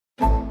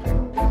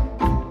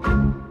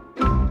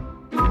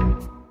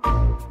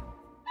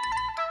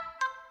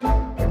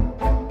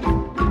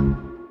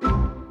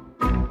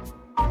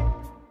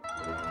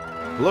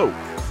Hello,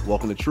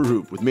 welcome to True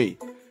Hoop with me,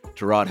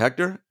 Gerard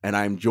Hector, and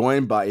I'm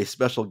joined by a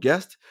special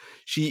guest.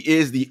 She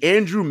is the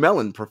Andrew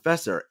Mellon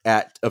Professor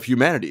of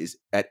Humanities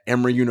at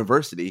Emory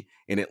University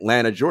in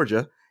Atlanta,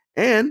 Georgia,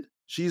 and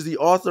she's the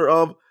author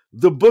of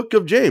The Book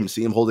of James.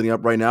 See him holding it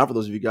up right now for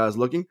those of you guys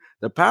looking.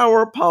 The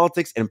Power,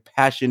 Politics, and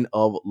Passion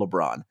of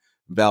LeBron.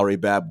 Valerie,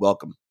 Babb,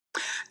 welcome.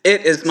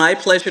 It is my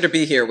pleasure to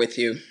be here with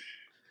you.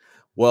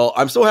 Well,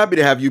 I'm so happy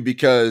to have you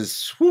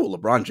because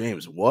LeBron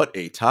James, what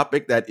a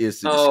topic that is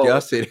to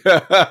discuss. It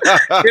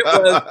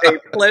was a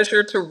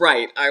pleasure to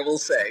write, I will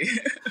say.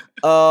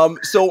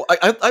 So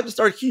I have to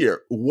start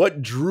here.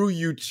 What drew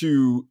you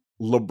to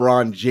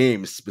LeBron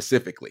James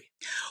specifically?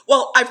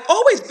 Well, I've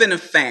always been a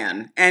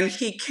fan, and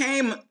he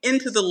came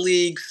into the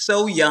league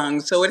so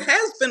young, so it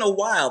has been a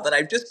while that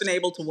I've just been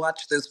able to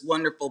watch this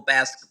wonderful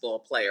basketball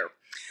player.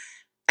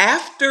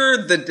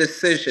 After the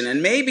decision,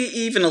 and maybe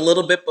even a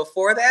little bit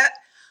before that,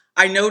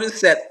 I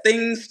noticed that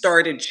things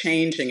started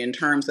changing in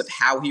terms of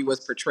how he was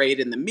portrayed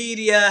in the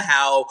media,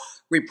 how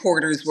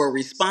reporters were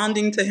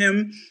responding to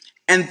him.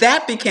 And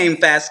that became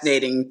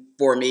fascinating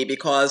for me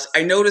because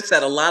I noticed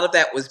that a lot of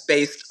that was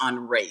based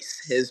on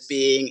race, his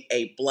being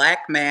a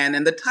black man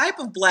and the type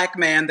of black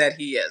man that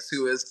he is,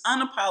 who is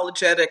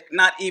unapologetic,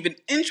 not even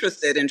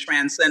interested in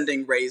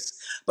transcending race,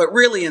 but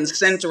really in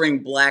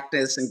centering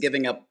blackness and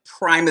giving a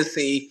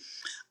primacy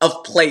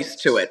of place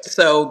to it.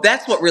 So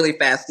that's what really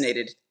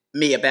fascinated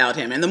me about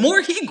him. And the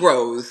more he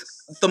grows,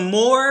 the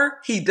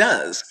more he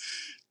does.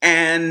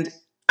 And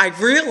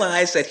I've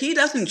realized that he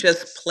doesn't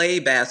just play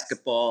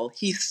basketball,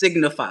 he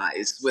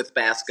signifies with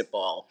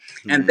basketball.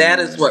 And that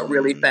is what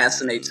really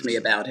fascinates me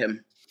about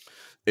him.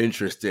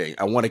 Interesting.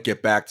 I want to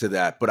get back to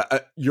that.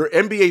 But your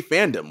NBA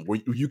fandom, were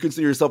you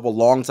consider yourself a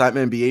longtime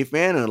NBA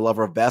fan and a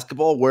lover of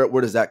basketball?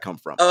 Where does that come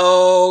from?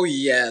 Oh,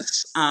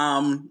 yes.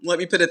 Let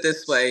me put it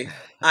this way.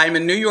 I'm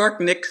a New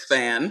York Knicks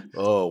fan.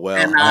 Oh, well,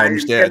 and I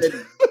understand. I'm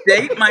going to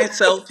date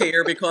myself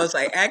here because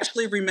I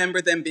actually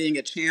remember them being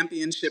a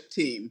championship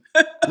team.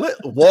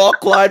 Walt,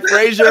 Clyde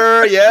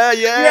Frazier. Yeah.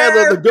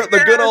 Yes,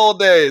 the good old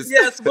days.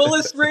 Yes,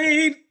 Willis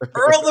Reed,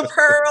 Earl the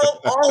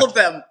Pearl, all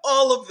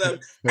of them.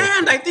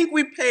 And I think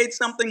we paid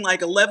something like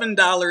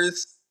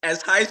 $11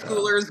 as high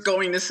schoolers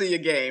going to see a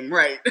game,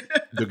 right?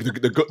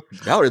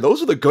 Valerie,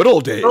 those are the good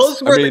old days.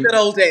 Those were the good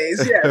old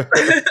days, yes.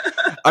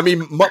 I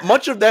mean,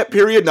 much of that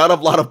period, not a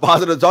lot of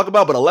positive to talk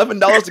about, but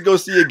 $11 to go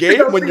see a game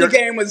the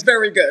game was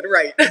very good,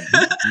 right?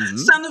 Mm-hmm.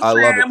 Son of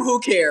Sam, who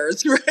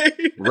cares,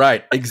 right?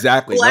 Right,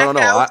 exactly.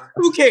 Blackout,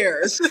 who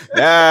cares?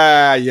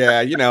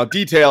 Yeah,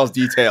 details.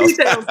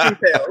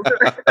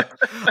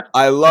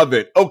 I love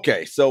it.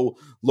 Okay, so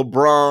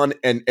LeBron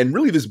and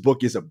really this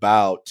book is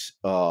about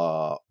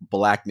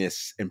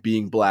blackness and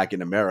being black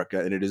in America,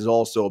 and it is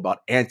also about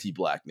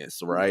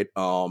anti-blackness, right?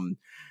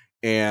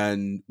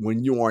 And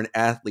when you are an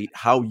athlete,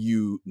 how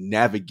you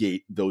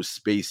navigate those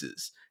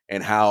spaces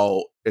and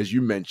how, as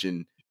you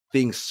mentioned,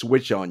 things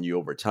switch on you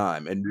over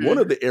time. And one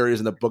of the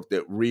areas in the book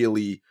that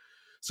really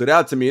stood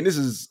out to me, and this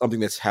is something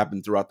that's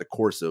happened throughout the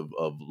course of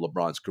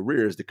LeBron's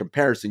career, is the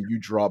comparison you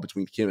draw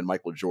between him and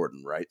Michael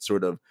Jordan, right?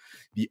 Sort of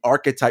the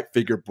archetype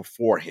figure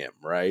before him,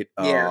 right?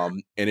 Yeah.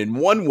 And in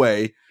one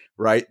way,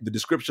 right, the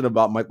description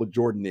about Michael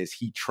Jordan is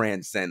he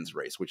transcends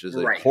race, which is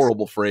a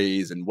horrible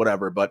phrase and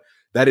whatever, but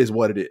that is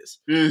what it is.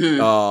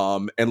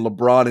 Mm-hmm. And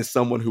LeBron is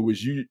someone who,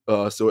 as you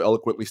so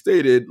eloquently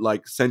stated,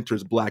 like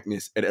centers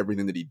blackness at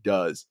everything that he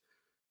does.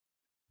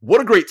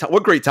 What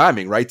great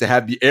timing, right? To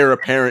have the heir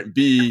apparent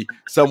be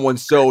someone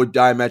so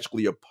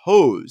diametrically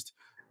opposed.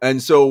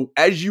 And so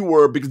as you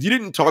were, because you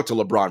didn't talk to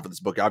LeBron for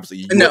this book, obviously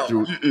you went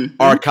through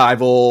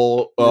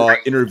archival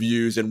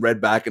interviews and read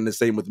back, and the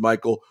same with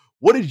Michael.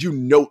 What did you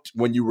note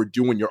when you were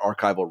doing your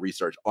archival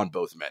research on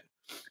both men?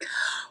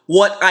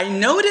 What I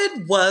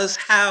noted was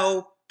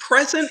how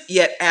present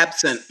yet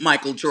absent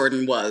Michael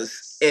Jordan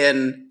was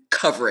in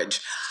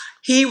coverage.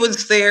 He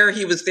was there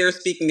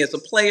speaking as a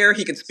player.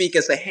 He could speak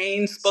as a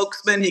Hanes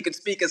spokesman. He could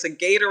speak as a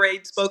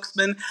Gatorade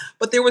spokesman.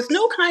 But there was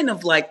no kind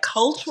of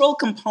cultural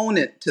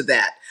component to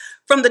that.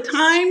 From the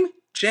time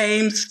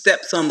James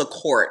steps on the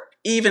court,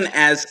 even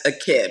as a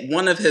kid,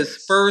 one of his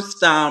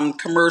first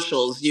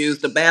commercials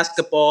used a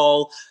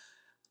basketball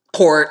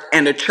court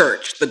and a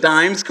church. The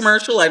Dimes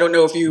commercial. I don't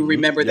know if you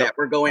remember that.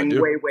 We're going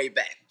way, way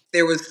back.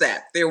 There was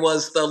that. There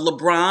was the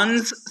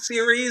LeBron's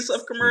series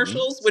of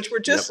commercials, which were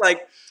just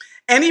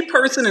any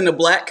person in the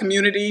Black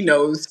community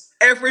knows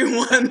every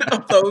one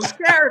of those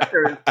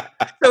characters.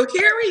 So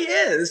here he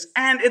is.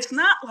 And it's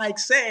not like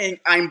saying,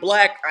 I'm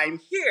Black, I'm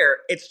here.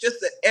 It's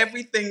just that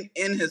everything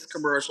in his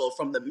commercial,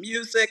 from the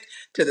music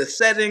to the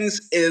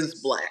settings,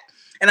 is Black.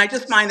 And I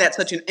just find that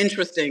such an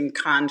interesting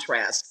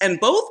contrast. And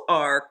both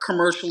are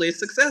commercially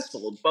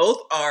successful.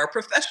 Both are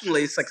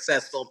professionally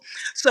successful.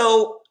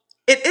 So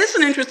it is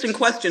an interesting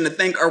question to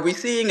think, are we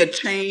seeing a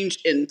change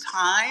in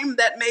time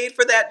that made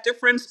for that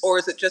difference? Or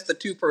is it just the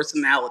two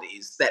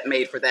personalities that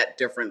made for that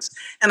difference?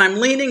 And I'm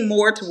leaning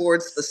more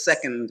towards the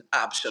second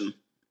option.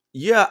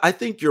 Yeah, I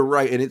think you're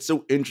right. And it's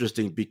so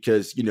interesting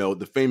because,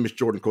 the famous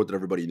Jordan quote that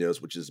everybody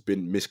knows, which has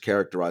been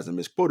mischaracterized and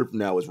misquoted from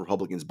now, is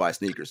Republicans buy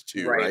sneakers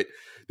too, Right. right?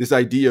 This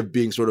idea of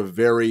being sort of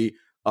very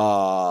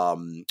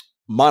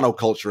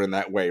monoculture in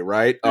that way,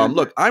 right?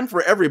 Look, I'm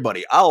for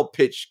everybody. I'll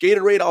pitch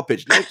Gatorade, I'll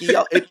pitch Nike,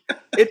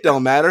 it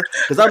don't matter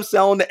because I'm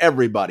selling to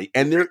everybody.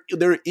 And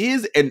there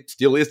is, and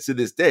still is to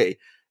this day,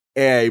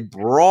 a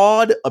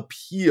broad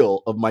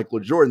appeal of Michael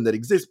Jordan that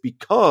exists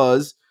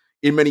because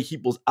in many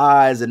people's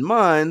eyes and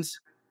minds,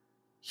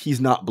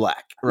 he's not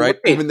black, right?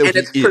 Right. Even though And he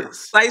it's is.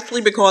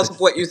 precisely because of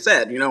what you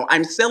said.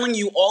 I'm selling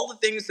you all the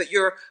things that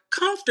you're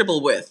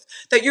comfortable with,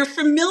 that you're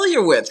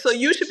familiar with. So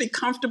you should be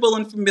comfortable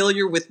and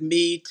familiar with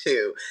me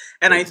too.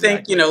 And I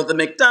think, Exactly. the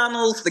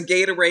McDonald's, the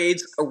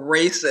Gatorades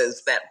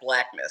erases that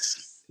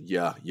blackness.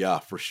 Yeah,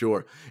 for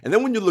sure. And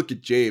then when you look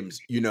at James,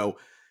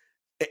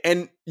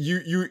 and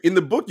you in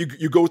the book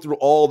you go through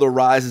all the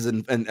rises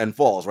and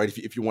falls, right?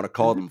 If you want to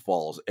call them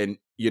falls. And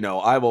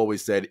I've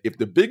always said if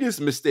the biggest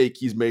mistake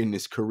he's made in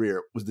his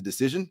career was the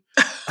decision,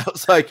 I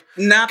was like,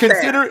 Not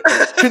considering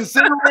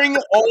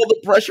all the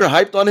pressure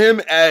hyped on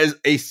him as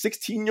a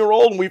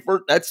 16-year-old,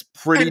 that's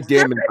pretty and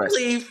damn impressive.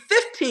 technically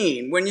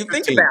 15 when you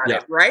think 15, about yeah,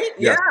 it, right?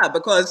 yeah. Yeah,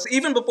 because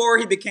even before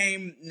he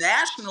became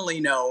nationally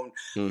known,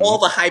 all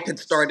Mm-hmm. the hype had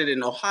started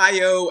in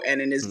Ohio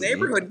and in his Mm-hmm.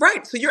 neighborhood.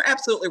 Right. So you're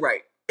absolutely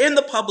right. In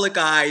the public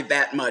eye,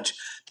 that much.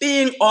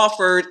 Being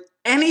offered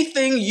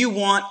anything you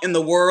want in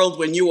the world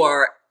when you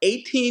are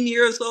 18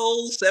 years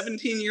old,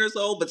 17 years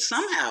old, but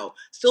somehow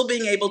still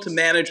being able to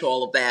manage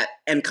all of that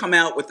and come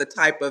out with the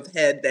type of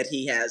head that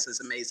he has is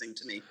amazing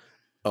to me.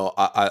 Oh,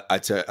 I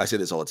say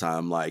this all the time.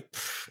 I'm like,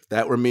 if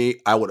that were me,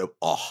 I would have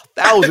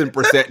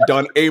 1,000%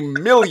 done a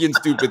million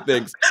stupid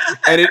things.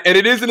 And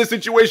it is in a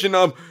situation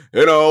of,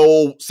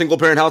 single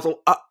parent household.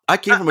 I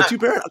came from a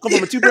two-parent. I come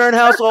from a two-parent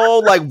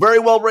household, like very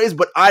well raised,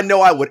 but I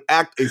know I would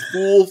act a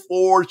fool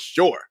for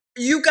sure.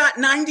 You got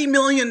 $90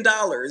 million.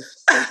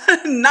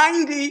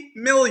 $90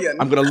 million.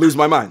 I'm gonna lose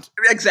my mind.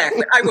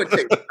 Exactly. I would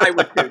too,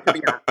 to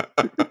be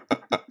honest.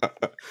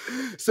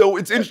 So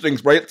it's interesting,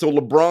 right? So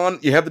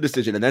LeBron, you have the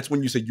decision, and that's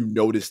when you said you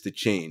noticed the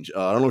change.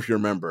 I don't know if you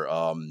remember.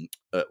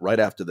 Right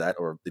after that,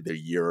 or the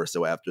year or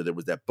so after, there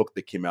was that book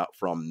that came out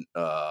from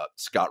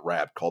Scott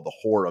Rabb called "The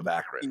Horror of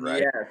Akron,"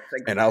 right? Yes,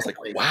 exactly. And I was like,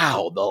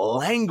 "Wow, the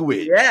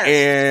language yes.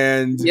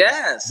 and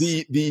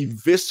the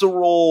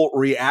visceral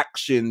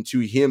reaction to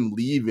him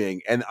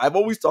leaving." And I've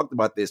always talked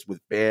about this with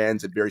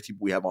fans and various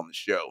people we have on the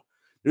show.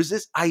 There's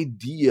this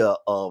idea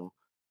of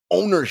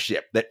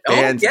ownership that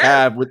fans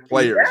have with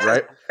players,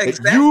 right?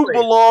 Exactly. That you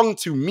belong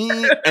to me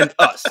and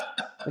us.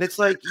 And it's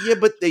like, yeah,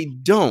 but they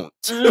don't.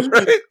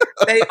 Right?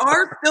 They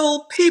are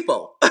still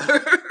people.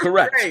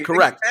 Correct. Right,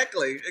 Correct.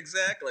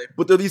 Exactly.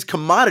 But they're these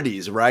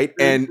commodities, right?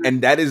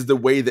 And that is the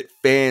way that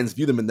fans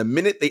view them. And the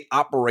minute they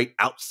operate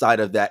outside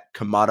of that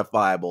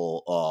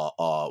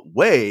commodifiable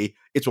way,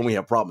 it's when we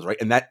have problems, right?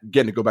 And that,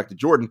 again, to go back to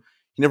Jordan,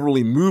 he never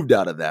really moved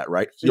out of that,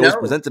 right? He always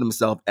presented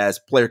himself as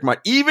player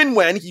commodity. Even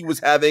when he was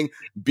having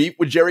beef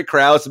with Jerry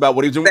Krause about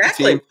what he was doing with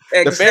the team,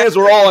 the fans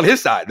were all on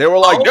his side. They were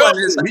like, no,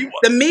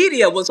 the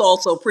media was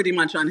also pretty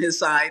much on his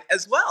side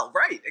as well.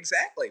 Right.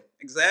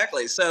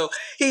 Exactly. So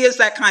he is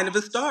that kind of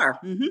a star.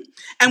 Mm-hmm.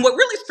 And what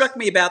really struck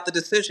me about the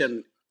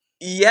decision,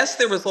 yes,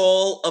 there was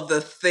all of the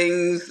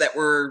things that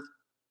were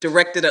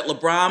directed at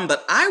LeBron,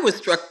 but I was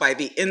struck by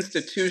the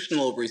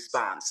institutional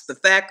response. The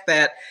fact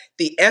that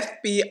the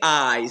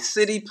FBI,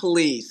 city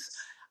police,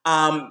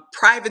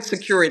 private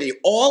security,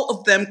 all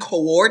of them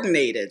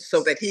coordinated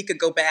so that he could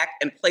go back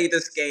and play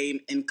this game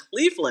in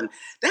Cleveland.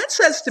 That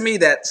says to me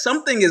that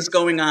something is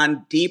going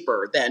on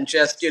deeper than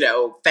just,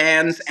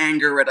 fans'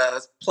 anger at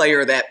a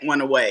player that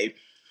went away.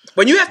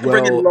 When you have to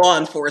bring in law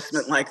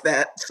enforcement like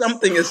that,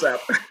 something is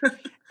up.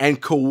 And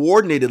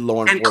coordinated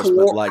law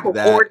enforcement like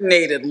that.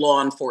 Coordinated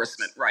law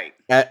enforcement, right.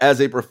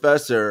 As a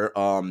professor,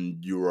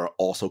 you are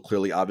also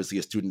clearly, obviously,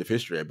 a student of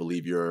history. I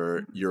believe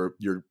you're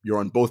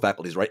on both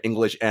faculties, right?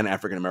 English and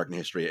African American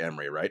history at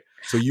Emory, right?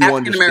 So you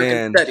African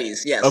American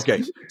studies, yes.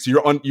 Okay,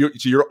 so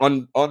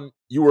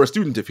you were a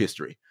student of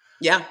history.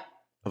 Yeah.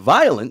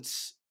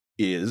 Violence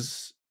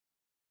is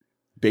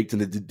baked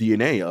into the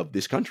DNA of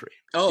this country.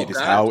 Oh, it is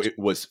how it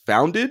was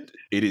founded.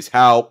 It is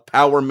how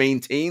power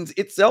maintains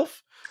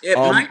itself. It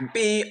might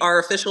be our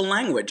official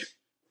language.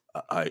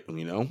 I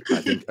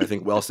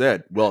think well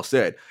said. Well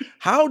said.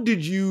 How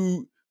did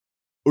you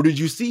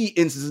see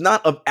instances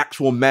not of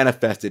actual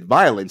manifested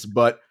violence,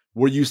 but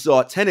where you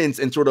saw tenets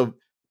and sort of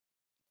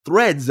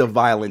threads of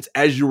violence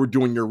as you were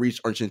doing your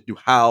research into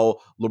how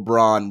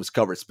LeBron was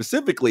covered,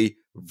 specifically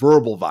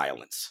verbal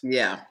violence?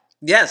 Yeah.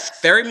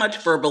 Yes, very much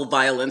verbal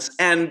violence.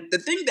 And the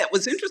thing that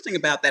was interesting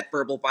about that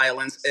verbal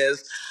violence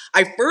is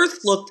I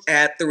first looked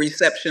at the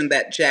reception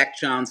that Jack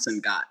Johnson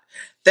got.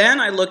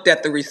 Then I looked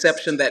at the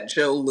reception that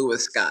Joe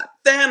Louis got.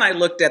 Then I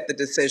looked at the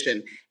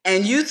decision.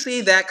 And you see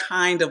that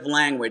kind of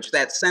language,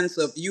 that sense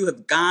of you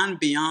have gone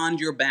beyond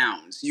your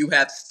bounds. You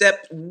have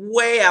stepped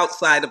way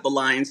outside of the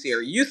lines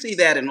here. You see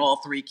that in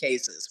all three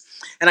cases.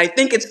 And I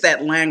think it's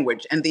that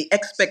language and the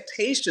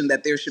expectation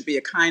that there should be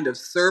a kind of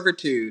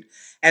servitude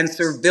and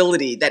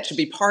servility that should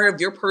be part of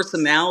your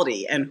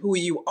personality and who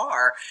you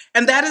are.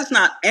 And that is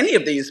not any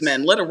of these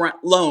men, let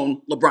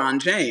alone LeBron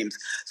James.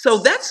 So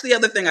that's the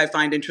other thing I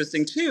find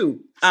interesting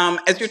too.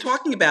 As you're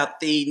talking about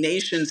the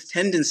nation's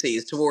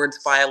tendencies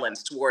towards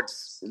violence,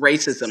 towards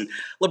racism,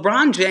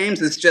 LeBron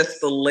James is just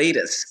the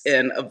latest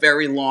in a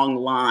very long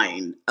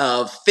line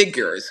of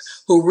figures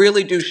who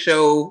really do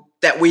show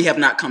that we have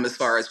not come as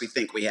far as we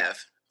think we have.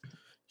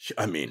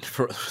 I mean,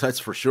 that's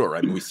for sure.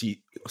 I mean, we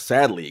see,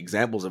 sadly,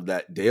 examples of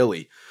that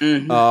daily.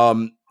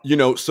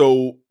 Mm-hmm.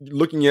 So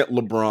looking at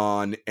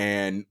LeBron,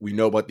 and we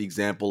know about the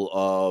example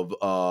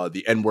of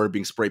the N-word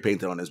being spray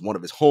painted on one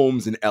of his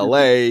homes in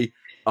LA,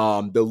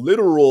 the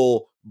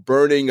literal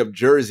burning of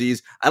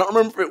jerseys. I don't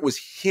remember if it was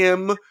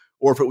him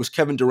or if it was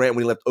Kevin Durant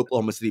when he left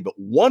Oklahoma City, but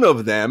one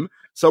of them,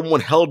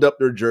 someone held up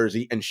their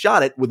jersey and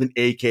shot it with an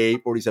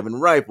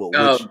AK-47 rifle, which,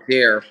 Oh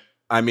dear.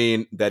 I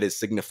mean, that is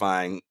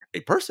signifying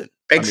a person.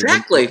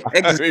 Exactly. When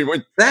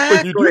you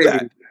do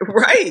that.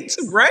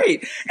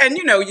 Right. And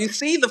you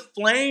see the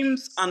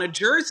flames on a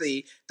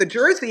jersey, the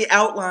jersey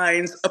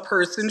outlines a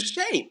person's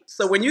shape.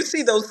 So when you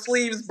see those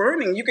sleeves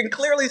burning, you can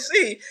clearly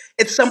see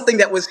it's something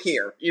that was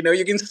here. You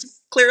can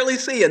clearly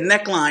see a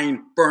neckline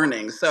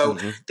burning. So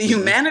the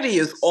humanity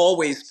is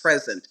always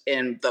present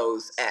in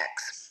those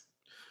acts.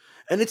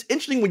 And it's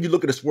interesting when you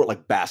look at a sport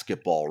like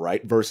basketball,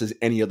 right, versus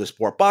any other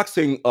sport.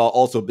 Boxing,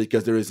 also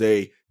because there is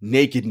a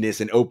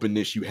nakedness and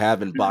openness you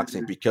have in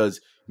boxing, because,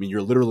 I mean,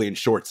 you're literally in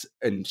shorts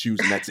and shoes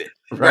and that's it,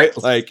 right?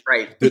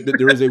 Right.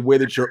 There is a way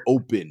that you're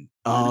open.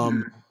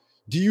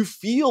 Do you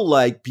feel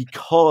like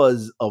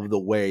because of the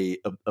way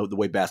of the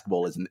way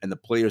basketball is, and the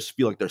players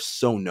feel like they're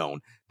so known,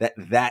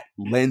 that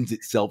lends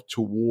itself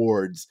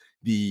towards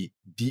the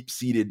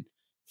deep-seated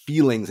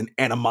feelings and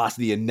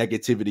animosity and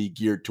negativity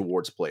geared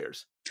towards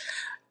players?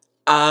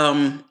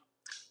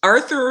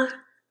 Arthur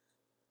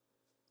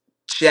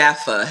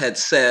Jaffa had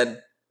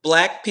said,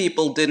 Black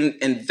people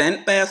didn't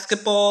invent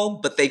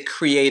basketball, but they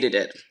created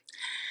it.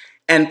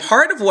 And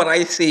part of what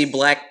I see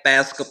Black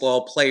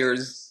basketball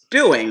players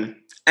doing,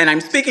 and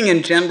I'm speaking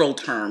in general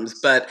terms,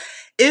 but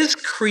is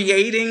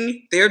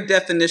creating their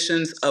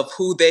definitions of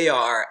who they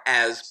are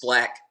as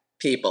Black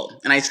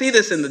people. And I see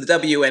this in the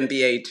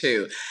WNBA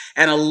too.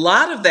 And a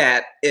lot of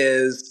that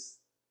is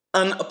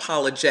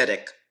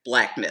unapologetic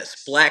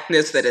Blackness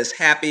that is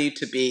happy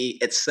to be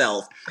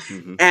itself.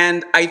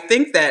 And I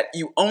think that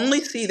you only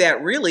see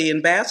that really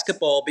in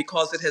basketball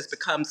because it has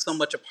become so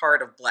much a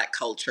part of Black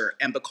culture,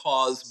 and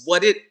because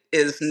what it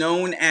is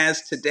known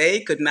as today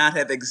could not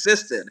have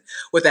existed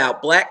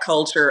without Black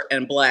culture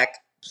and Black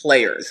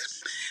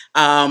players.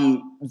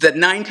 The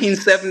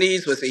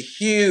 1970s was a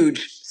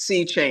huge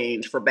sea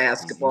change for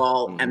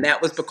basketball, and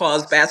that was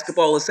because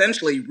basketball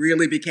essentially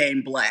really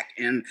became Black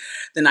in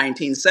the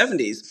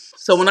 1970s.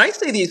 So when I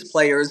see these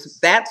players,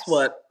 that's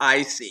what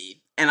I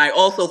see. And I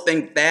also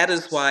think that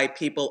is why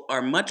people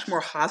are much more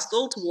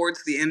hostile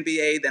towards the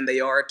NBA than they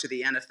are to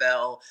the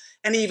NFL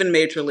and even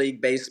Major League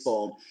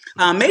Baseball.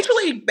 Major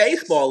League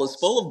Baseball is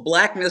full of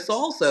Blackness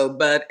also,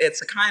 but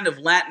it's a kind of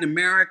Latin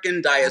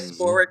American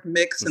diasporic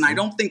mix, and I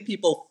don't think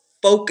people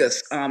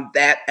focus on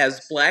that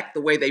as Black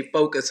the way they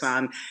focus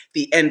on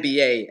the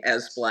NBA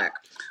as Black.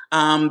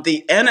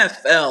 The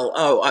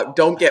NFL,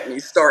 don't get me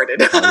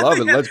started. I love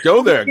it. Let's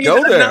go there.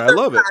 Go there. I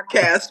love it.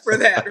 Podcast for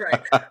that,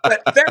 right?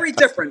 But very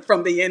different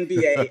from the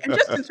NBA, and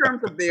just in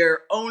terms of their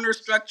owner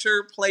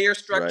structure, player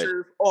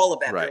structures, all of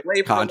that, right? Their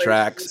labor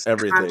Contracts,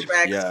 everything.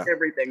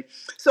 Everything.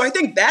 So I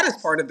think that is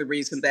part of the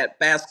reason that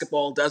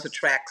basketball does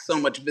attract so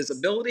much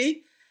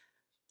visibility.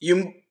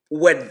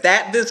 With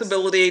that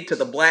visibility to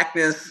the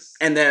Blackness,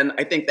 and then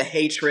I think the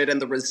hatred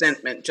and the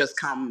resentment just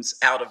comes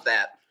out of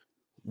that.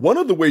 One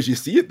of the ways you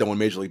see it, though, in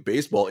Major League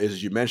Baseball is,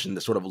 as you mentioned,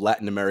 the sort of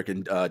Latin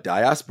American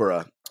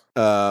diaspora,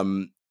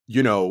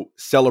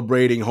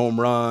 celebrating home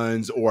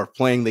runs or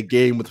playing the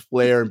game with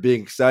flair and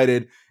being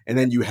excited. And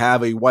then you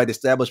have a white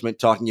establishment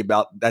talking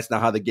about that's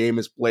not how the game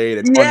is played.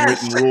 It's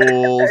unwritten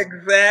rules.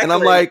 Exactly. And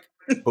I'm like,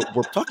 but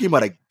we're talking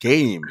about a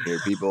game here,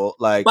 people.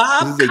 Like,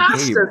 Bob this is a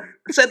Costas game.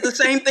 said the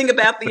same thing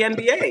about the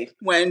NBA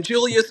when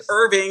Julius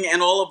Erving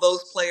and all of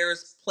those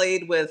players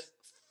played with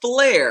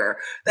flair.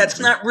 That's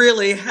not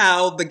really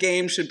how the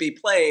game should be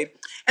played.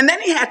 And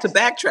then he had to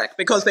backtrack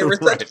because they were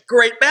such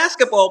great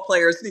basketball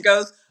players. And he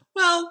goes,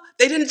 well,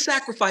 they didn't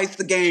sacrifice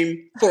the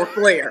game for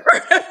flair.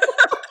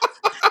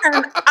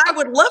 And I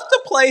would love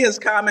to play his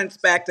comments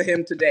back to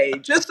him today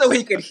just so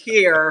he could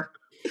hear.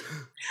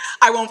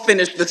 I won't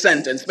finish the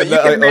sentence, but you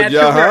can imagine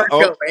where it's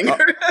going.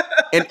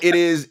 And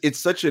it's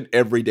such an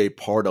everyday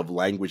part of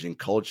language and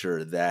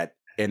culture that,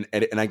 and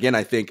again,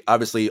 I think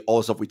obviously all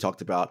the stuff we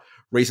talked about,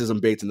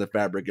 racism baits in the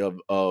fabric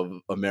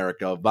of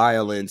America,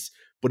 violence,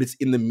 but it's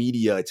in the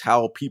media. It's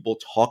how people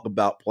talk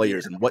about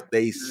players and what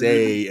they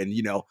say, and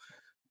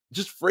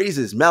just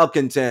phrases,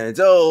 malcontents,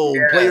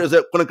 players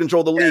that want to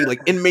control the league, like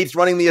inmates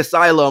running the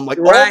asylum, like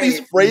all these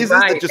phrases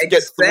that just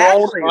get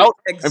thrown out,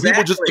 and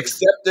people just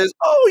accept as,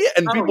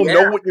 and people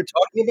know what you're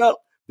talking about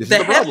This is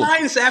The the problem.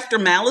 headlines after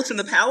Malice in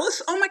the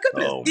Palace? Oh my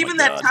goodness. Oh my Even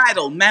that God.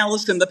 title,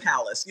 Malice in the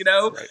Palace,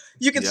 Right.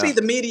 you can see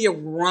the media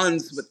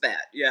runs with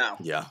that. Yeah.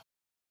 Yeah.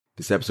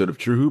 This episode of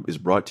True Hoop is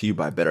brought to you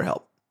by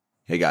BetterHelp.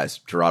 Hey guys,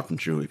 Gerard from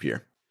True Hoop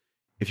here.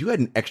 If you had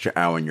an extra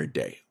hour in your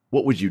day,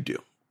 what would you do?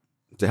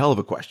 It's a hell of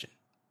a question.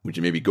 Would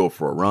you maybe go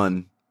for a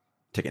run,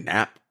 take a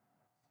nap,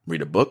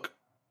 read a book,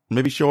 or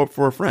maybe show up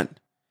for a friend?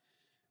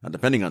 Now,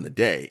 depending on the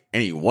day,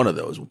 any one of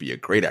those would be a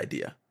great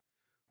idea.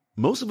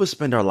 Most of us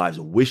spend our lives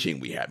wishing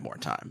we had more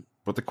time,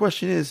 but the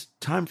question is,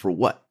 time for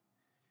what?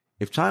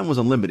 If time was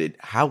unlimited,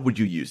 how would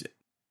you use it?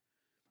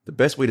 The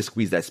best way to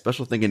squeeze that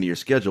special thing into your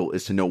schedule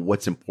is to know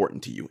what's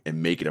important to you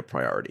and make it a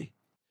priority.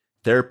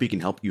 Therapy can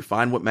help you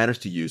find what matters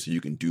to you so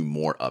you can do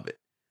more of it.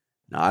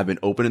 Now, I've been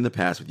open in the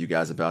past with you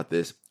guys about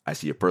this. I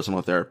see a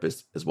personal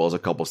therapist as well as a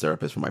couples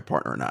therapist for my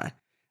partner and I,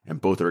 and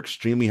both are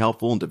extremely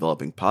helpful in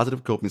developing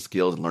positive coping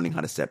skills and learning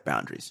how to set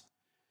boundaries.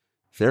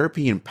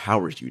 Therapy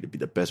empowers you to be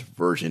the best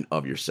version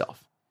of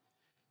yourself.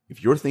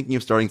 If you're thinking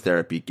of starting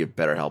therapy, give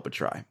BetterHelp a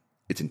try.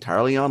 It's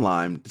entirely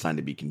online, designed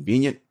to be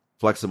convenient,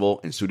 flexible,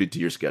 and suited to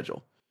your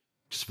schedule.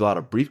 Just fill out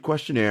a brief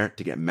questionnaire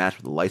to get matched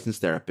with a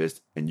licensed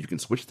therapist, and you can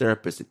switch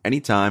therapists at any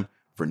time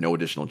for no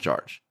additional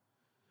charge.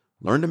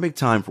 Learn to make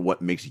time for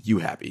what makes you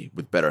happy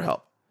with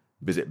BetterHelp.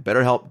 Visit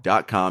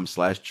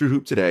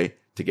betterhelp.com/truehoop today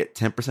to get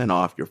 10%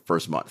 off your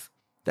first month.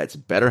 That's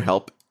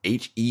BetterHelp,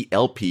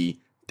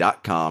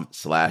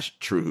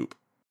 HELP.com/truehoop.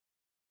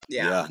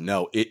 Yeah.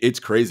 No, it's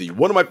crazy.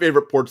 One of my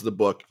favorite parts of the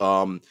book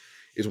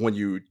is when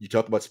you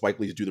talk about Spike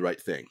Lee's Do the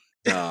Right Thing.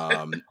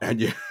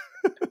 And you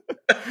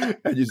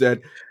and you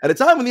said, at a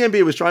time when the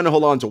NBA was trying to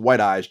hold on to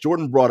white eyes,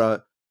 Jordan brought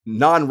a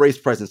non-race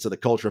presence to the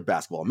culture of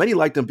basketball. Many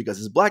liked him because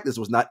his blackness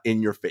was not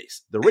in your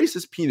face. The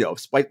racist Pino of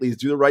Spike Lee's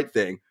Do the Right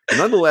Thing, who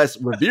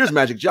nonetheless reveres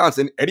Magic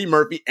Johnson, Eddie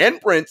Murphy,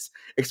 and Prince,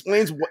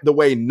 explains the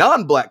way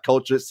non-black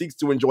culture seeks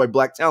to enjoy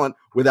black talent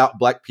without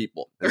black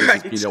people. And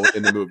this is Pino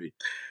in the movie.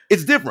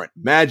 It's different.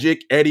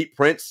 Magic, Eddie,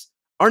 Prince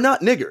are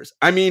not niggers.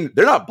 I mean,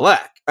 they're not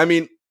black. I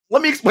mean,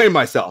 let me explain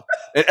myself.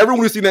 And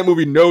everyone who's seen that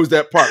movie knows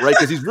that part, right?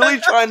 Because he's really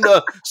trying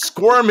to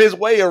squirm his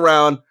way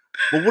around.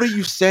 But what are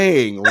you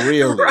saying,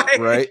 really?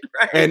 Right?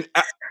 And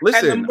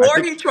listen. And the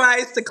more he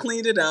tries to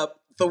clean it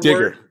up, the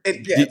worse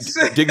it gets.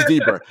 Digs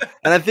deeper.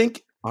 And I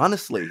think,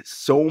 honestly,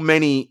 so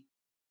many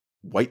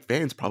white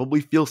fans probably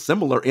feel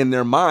similar in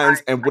their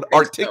minds and would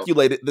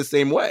articulate it the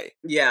same way.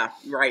 Yeah,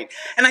 right.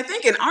 And I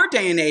think in our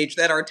day and age,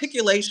 that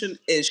articulation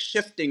is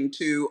shifting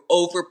to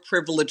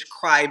overprivileged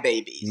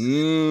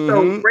crybabies.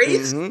 So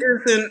race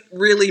isn't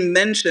really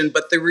mentioned,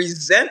 but the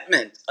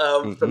resentment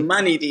of the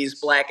money these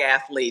black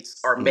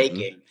athletes are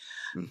making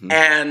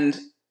and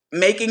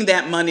making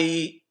that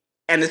money,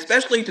 and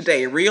especially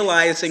today,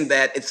 realizing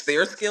that it's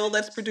their skill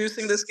that's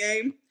producing this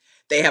game.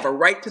 They have a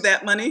right to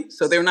that money,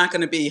 so they're not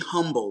going to be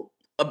humble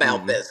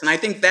about this. And I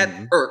think that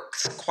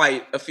irks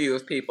quite a few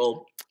of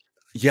people.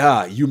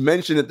 Yeah, you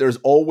mentioned that there's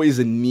always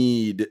a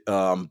need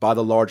by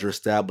the larger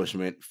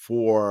establishment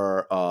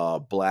for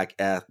black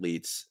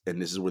athletes.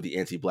 And this is where the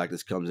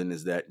anti-blackness comes in,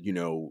 is that,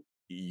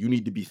 you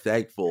need to be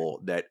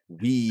thankful that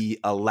we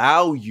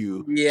allow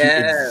you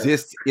to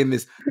exist in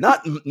this.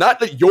 Not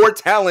that your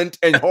talent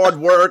and hard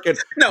work and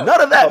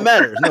none of that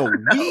matters. No,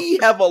 we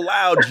have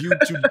allowed you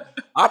to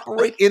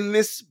operate in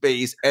this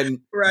space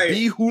and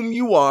be whom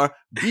you are,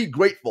 be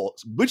grateful,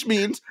 which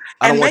means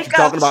I don't want you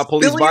talking about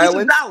police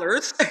violence.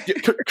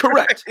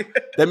 Correct.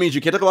 That means you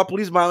can't talk about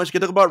police violence, you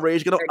can't talk about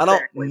rage,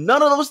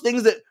 none of those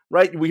things that,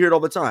 we hear it all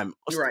the time.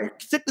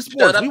 Stick to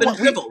sports. Shut up and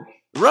dribble.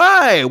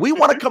 We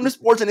want to come to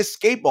sports and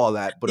escape all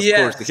that. But of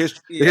course, the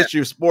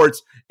history of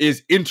sports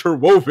is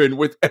interwoven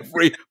with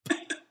every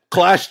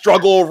class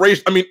struggle,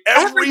 race. I mean,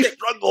 every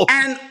struggle.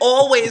 And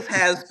always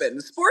has been.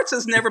 Sports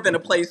has never been a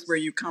place where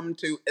you come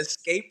to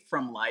escape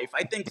from life.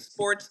 I think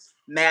sports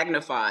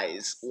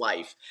magnifies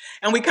life.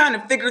 And we kind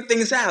of figure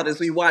things out as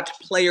we watch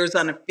players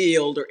on a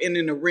field or in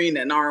an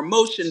arena, and our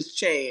emotions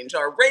change,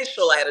 our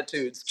racial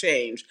attitudes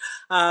change.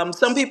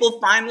 Some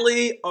people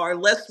finally are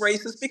less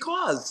racist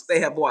because they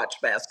have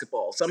watched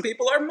basketball. Some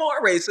people are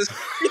more racist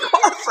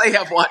because they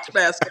have watched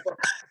basketball.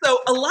 So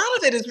a lot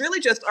of it is really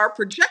just our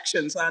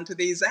projections onto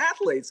these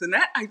athletes. And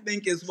that, I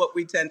think, is what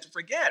we tend to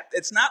forget.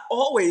 It's not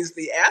always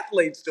the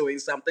athletes doing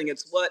something.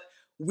 It's what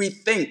we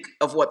think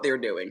of what they're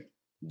doing.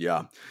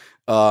 Yeah.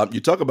 You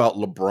talk about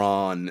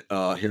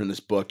LeBron here in this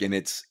book, and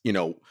it's,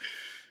 I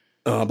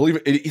believe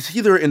it's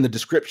either in the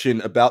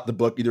description about the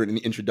book, either in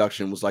the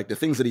introduction, was like the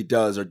things that he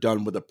does are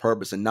done with a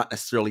purpose and not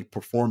necessarily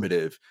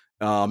performative.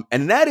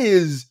 And that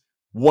is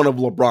one of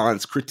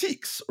LeBron's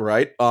critiques,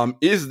 right?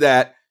 Is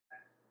that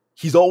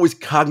he's always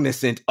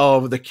cognizant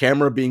of the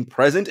camera being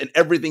present, and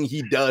everything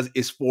he does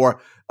is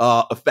for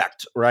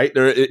effect, right?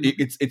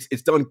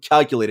 It's done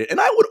calculated. And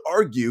I would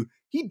argue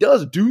he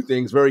does do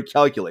things very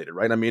calculated,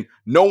 right? I mean,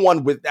 no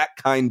one with that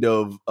kind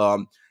of,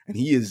 and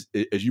he is,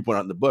 as you point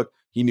out in the book,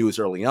 he knew this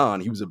early on.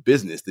 He was a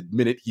business the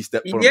minute he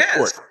stepped foot on the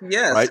court.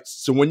 Yes. Right?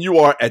 So when you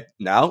are at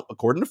now,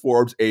 according to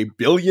Forbes, $1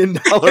 billion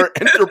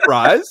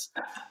enterprise,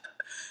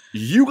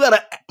 you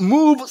gotta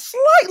move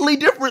slightly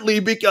differently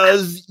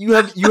because you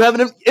have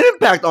an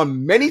impact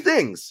on many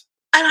things.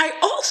 And I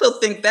also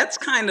think that's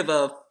kind of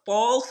a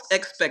false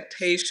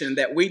expectation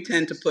that we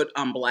tend to put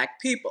on Black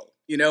people.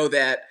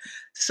 That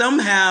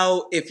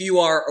somehow if you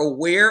are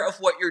aware of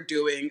what you're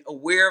doing,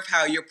 aware of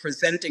how you're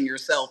presenting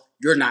yourself,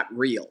 you're not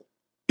real.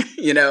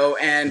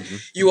 And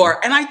you are.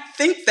 And I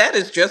think that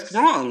is just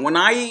wrong. When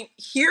I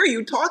hear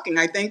you talking,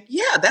 I think,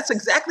 yeah, that's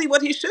exactly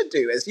what he should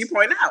do. As you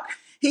point out,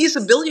 he's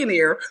a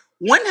billionaire.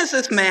 When has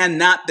this man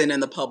not been in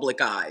the public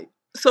eye?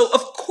 So,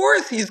 of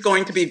course, he's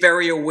going to be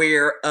very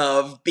aware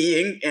of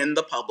being in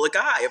the public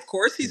eye. Of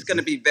course, he's going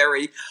to be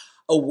very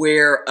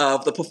aware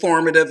of the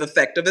performative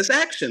effect of his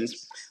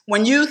actions.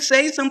 When you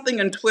say something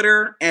on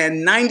Twitter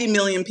and 90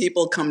 million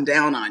people come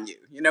down on you,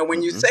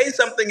 when you say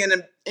something in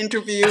an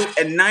interview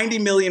and 90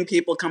 million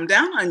people come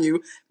down on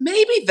you,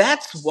 maybe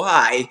that's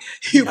why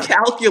you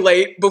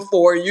calculate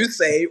before you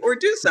say or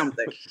do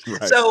something.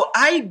 Right. So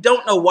I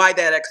don't know why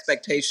that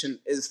expectation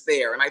is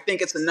there. And I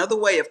think it's another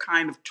way of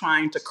kind of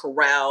trying to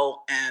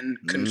corral and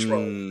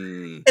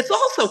control. It's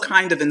also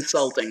kind of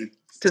insulting.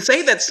 To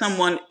say that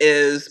someone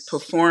is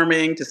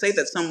performing, to say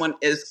that someone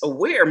is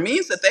aware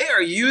means that they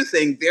are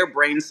using their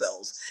brain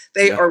cells.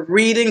 They are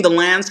reading the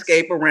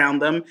landscape around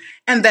them,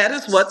 and that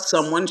is what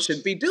someone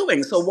should be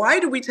doing. So why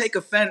do we take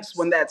offense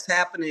when that's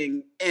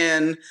happening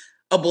in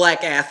a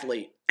Black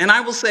athlete? And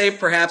I will say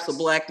perhaps a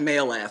Black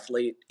male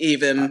athlete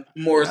even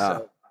more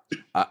so.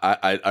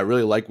 I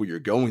really like where you're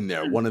going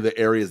there. One of the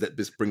areas that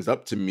this brings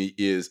up to me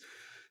is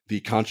the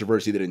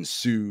controversy that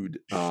ensued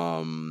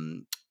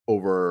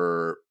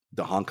over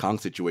the Hong Kong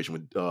situation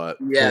with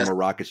former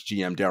Rockets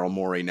GM Daryl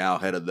Morey, now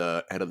head of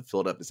the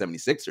Philadelphia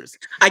 76ers.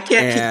 I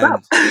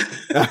can't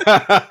keep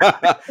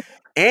up.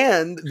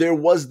 And there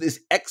was this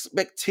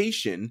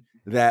expectation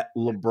that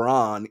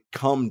LeBron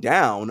come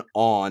down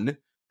on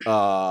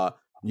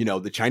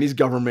the Chinese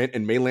government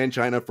and mainland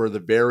China for the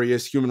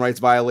various human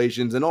rights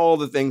violations and all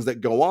the things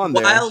that go on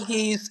there. While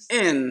he's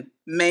in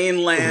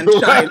mainland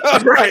China.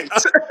 Right.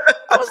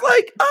 I was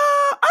like,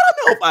 I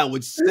don't know if I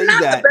would say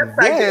that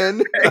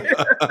then.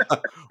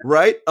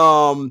 Right.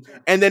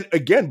 And then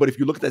again, but if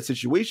you look at that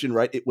situation,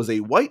 right, it was a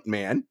white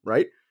man,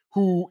 right,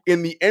 who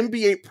in the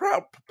NBA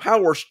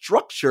power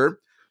structure,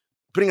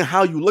 depending on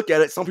how you look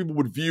at it, some people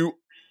would view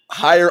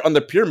higher on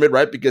the pyramid,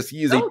 right? Because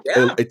he is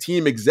a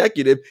team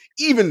executive,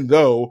 even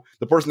though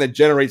the person that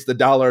generates the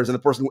dollars and the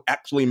person who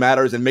actually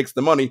matters and makes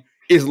the money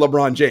is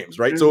LeBron James,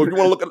 right? So if you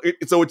want to look at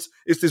it, so it's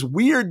this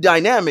weird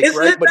dynamic, Isn't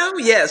right? It, though?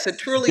 Yes, it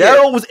truly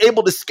Daryl is. was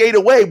able to skate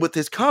away with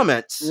his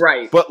comments,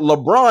 right? But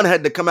LeBron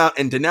had to come out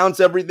and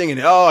denounce everything, and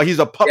he's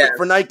a puppet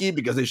for Nike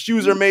because his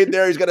shoes are made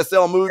there. He's got to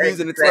sell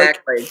movies, and it's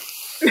like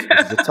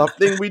it's a tough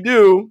thing we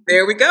do.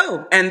 There we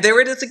go, and there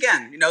it is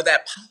again.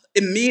 That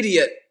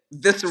immediate,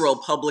 visceral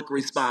public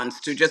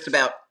response to just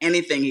about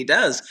anything he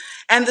does,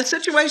 and the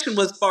situation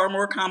was far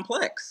more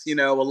complex. A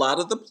lot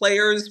of the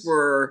players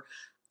were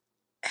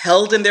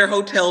held in their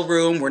hotel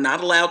room, were not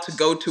allowed to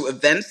go to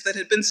events that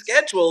had been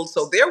scheduled.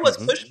 So there was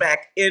pushback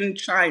in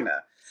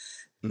China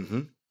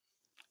and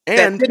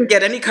that didn't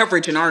get any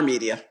coverage in our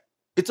media.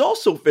 It's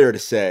also fair to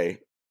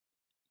say,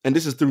 and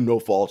this is through no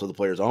fault of the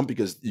players on,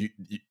 because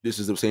this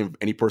is the same of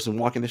any person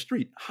walking the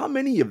street. How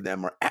many of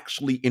them are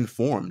actually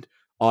informed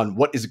on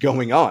what is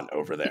going on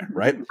over there,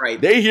 right? Right.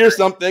 They hear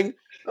something.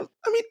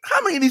 I mean,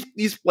 how many of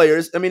these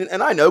players,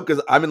 and I know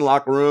because I'm in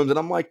locker rooms and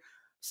I'm like,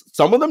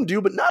 some of them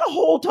do, but not a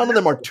whole ton of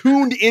them are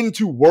tuned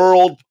into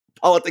world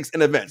politics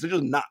and events. They're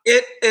just not.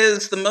 It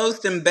is the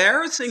most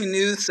embarrassing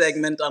news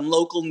segment on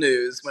local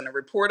news when a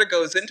reporter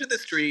goes into the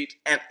street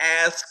and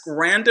asks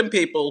random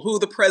people who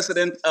the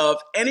president of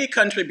any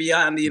country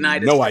beyond the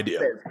United States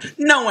idea. is.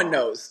 No one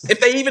knows. If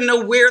they even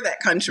know where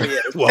that country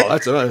is. Well,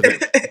 that's another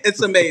thing.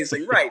 It's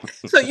amazing, right?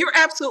 So you're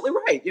absolutely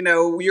right.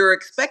 You're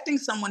expecting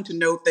someone to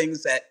know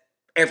things that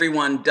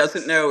everyone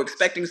doesn't know,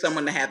 expecting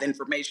someone to have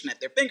information at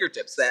their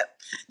fingertips that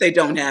they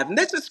don't have. And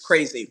that's just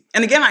crazy.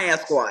 And again, I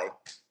ask why.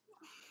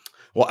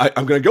 Well,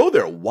 I'm going to go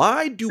there.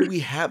 Why do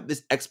we have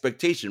this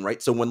expectation, right?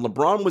 So when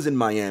LeBron was in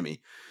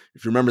Miami,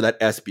 if you remember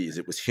that ESPYs,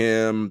 it was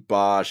him,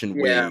 Bosh, and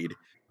Wade.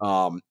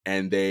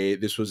 And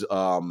this was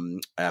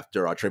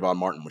after Trayvon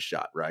Martin was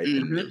shot, right?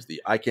 And it was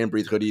the I Can't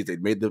Breathe hoodies.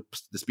 They'd made the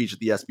speech at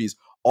the ESPYs.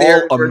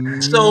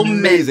 All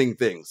amazing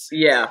things.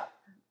 Yeah.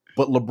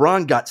 But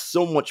LeBron got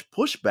so much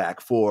pushback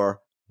for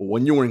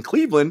when you were in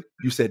Cleveland,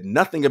 you said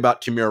nothing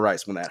about Tamir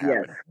Rice when that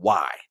happened.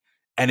 Why?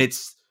 And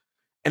it's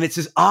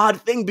this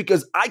odd thing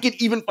because I can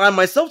even find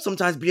myself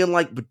sometimes being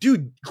like, but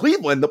dude,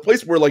 Cleveland, the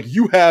place where like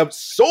you have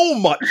so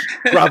much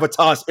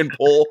gravitas and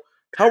pull,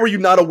 how were you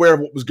not aware of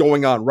what was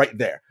going on right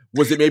there?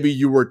 Was it maybe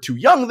you were too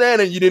young then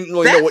and you didn't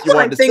really know what you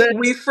wanted to say? That's what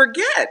I think we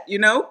forget,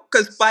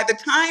 because by the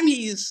time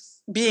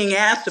he's being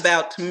asked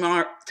about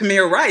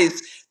Tamir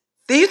Rice,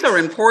 these are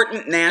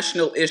important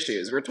national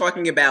issues. We're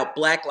talking about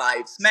Black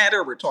Lives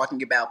Matter. We're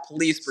talking about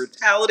police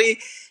brutality.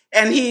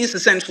 And he's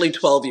essentially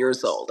 12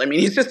 years old. I mean,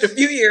 he's just a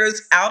few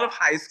years out of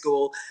high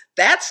school.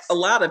 That's a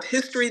lot of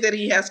history that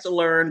he has to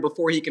learn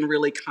before he can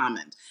really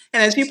comment.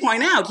 And as you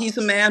point out, he's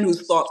a man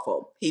who's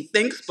thoughtful. He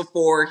thinks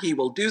before he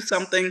will do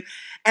something,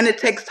 and it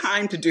takes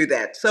time to do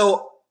that.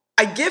 So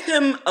I give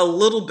him a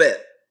little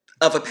bit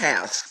of a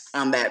pass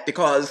on that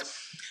because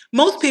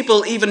most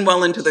people, even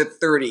well into their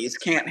 30s,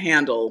 can't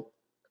handle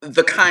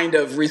the kind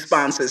of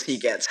responses he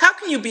gets. How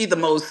can you be the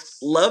most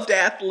loved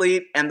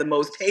athlete and the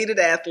most hated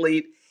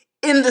athlete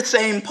in the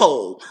same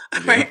poll,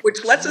 right? Yeah.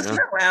 Which lets us Yeah.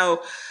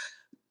 know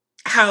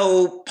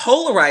how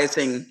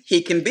polarizing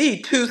he can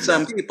be to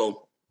some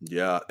people.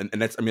 Yeah. And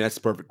that's, I mean, that's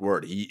the perfect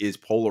word. He is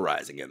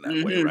polarizing in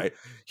that way, Hmm. right?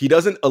 He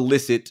doesn't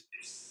elicit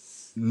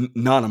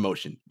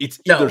non-emotion. It's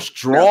either No, no,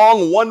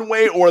 strong one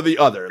way or the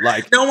other.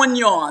 Like, no one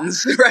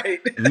yawns, right?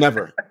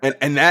 never.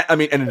 And that, I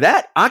mean, and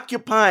that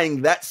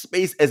occupying that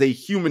space as a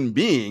human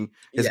being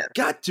has Yes,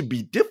 got to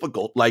be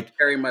difficult, like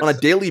very much on a so.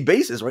 daily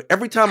basis, right?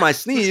 Every time I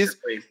sneeze,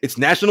 Constantly. it's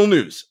national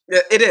news.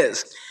 It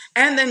is.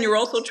 And then you're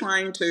also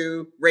trying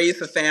to raise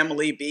a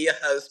family, be a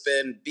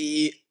husband,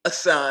 be a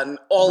son,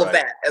 all of Right.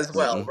 that as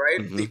well, Hmm.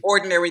 right? Hmm. The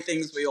ordinary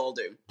things we all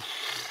do.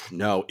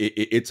 No,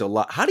 it's a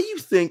lot. How do you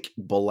think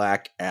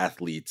black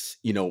athletes,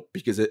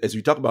 because as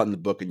we talk about in the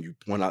book and you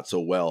point out so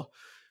well,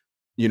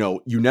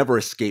 you never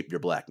escape your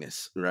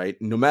blackness, right?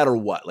 No matter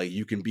what, like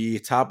you can be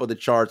top of the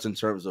charts in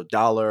terms of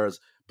dollars,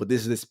 but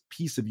there's this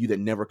piece of you that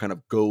never kind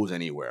of goes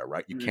anywhere,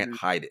 right? You can't Mhm.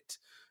 hide it.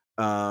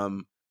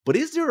 But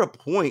is there a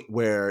point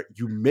where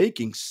you're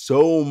making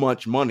so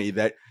much money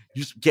that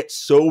you just get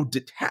so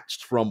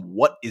detached from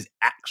what is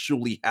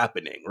actually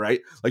happening, right?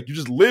 Like you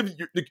just live.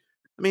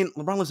 I mean,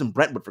 LeBron lives in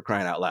Brentwood for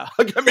crying out loud.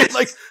 Like, I mean,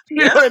 like, you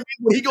know Yeah, what I mean?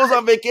 When he goes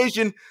on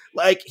vacation,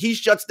 like he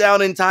shuts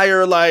down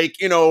entire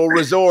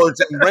resorts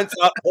and rents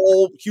out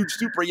whole huge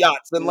super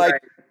yachts and like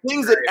right,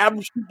 things that right.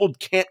 average people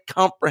can't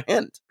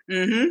comprehend.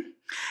 Hmm.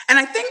 And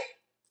I think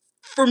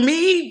for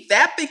me,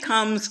 that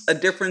becomes a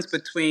difference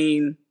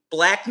between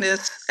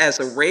blackness as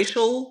a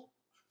racial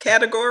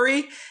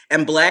category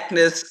and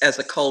blackness as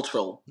a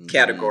cultural Hmm.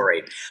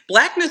 category.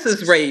 Blackness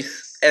is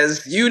race,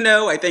 as you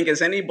know, I think,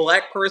 as any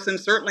black person,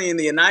 certainly in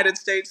the United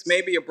States,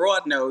 maybe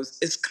abroad knows,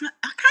 is kind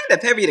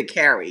of heavy to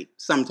carry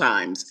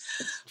sometimes.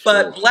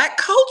 But Sure. black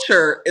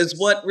culture is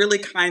what really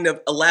kind of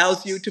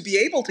allows you to be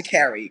able to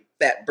carry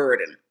that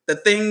burden. The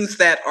things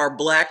that are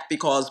black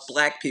because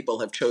black people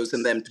have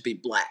chosen them to be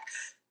black,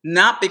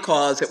 not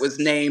because it was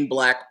named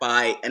black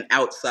by an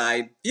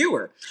outside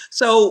viewer.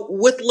 So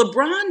with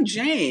LeBron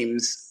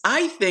James,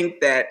 I think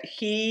that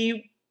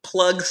he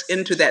plugs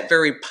into that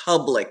very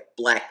public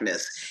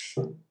blackness.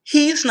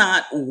 He's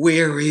not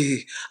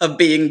weary of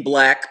being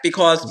black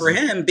because for Hmm.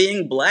 him,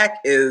 being black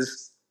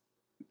is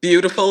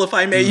beautiful, if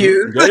I may Hmm.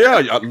 use, Yeah, yeah,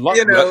 yeah.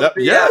 the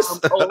Yes.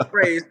 old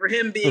phrase. For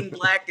him, being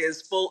black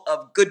is full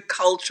of good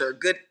culture,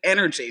 good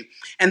energy.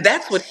 And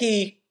that's what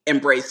he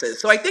embraces.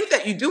 So I think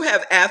that you do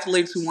have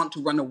athletes who want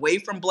to run away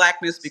from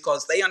blackness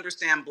because they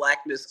understand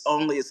blackness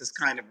only as this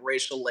kind of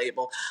racial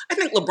label. I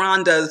think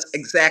LeBron does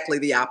exactly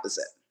the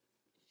opposite.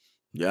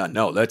 Yeah,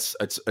 no, that's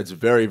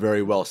very,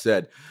 very well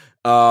said.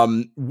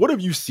 What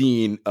have you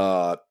seen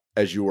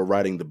as you were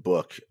writing the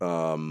book,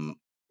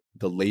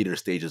 the later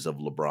stages of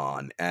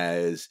LeBron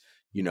as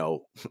you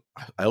know,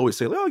 I always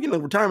say, well,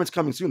 retirement's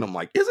coming soon. I'm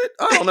like, is it?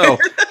 I don't know.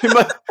 He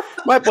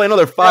might play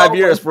another We're 5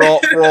 years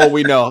almost for all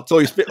we know. Until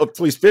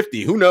he's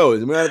 50. Who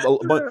knows? I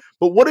mean,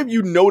 but what have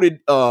you noted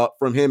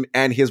from him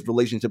and his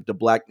relationship to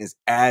blackness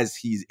as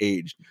he's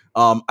aged?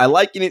 I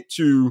liken it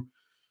to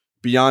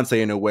Beyonce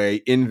in a way,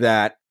 in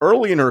that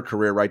early in her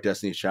career, right,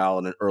 Destiny's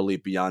Child and early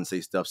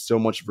Beyonce stuff, so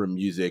much of her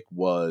music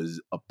was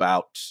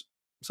about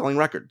selling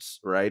records,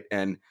 right?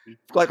 And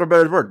for lack of a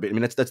better word, I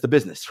mean that's the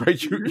business, right?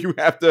 You Mhm.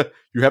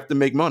 you have to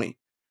make money.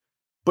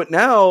 But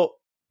now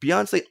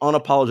Beyonce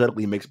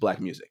unapologetically makes black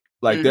music.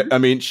 Like that, Mhm. I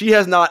mean, she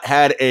has not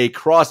had a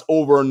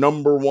crossover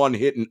number one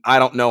hit in I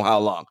don't know how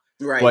long,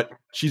 Right. but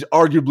she's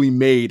arguably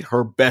made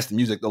her best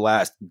music the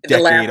last The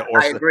last, decade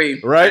or I so, agree.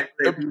 I right?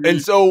 agree. And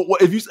Mhm. so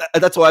if you,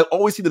 that's why I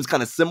always see them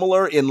kind of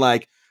similar in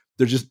like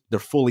they're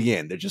fully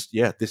in. They're just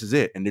this is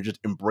it, and they're just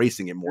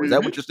embracing it more. Is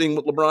that Mhm. what you're seeing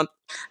with LeBron?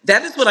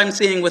 That is what I'm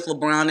seeing with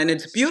LeBron, and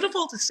it's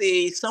beautiful to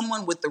see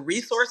someone with the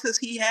resources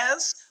he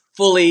has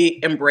fully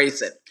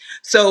embrace it.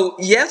 So,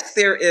 yes,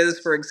 there is,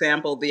 for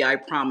example, the I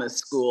Promise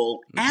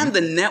School Hmm. and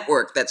the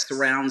network that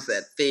surrounds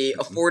it, the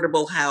Hmm.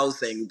 affordable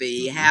housing,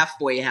 the Hmm.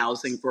 halfway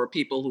housing for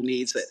people who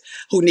need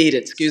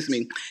it, excuse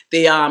me,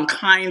 the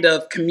kind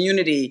of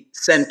community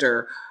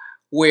center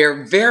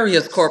where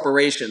various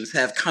corporations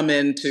have come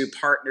into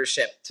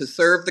partnership to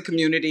serve the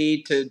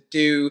community, to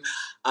do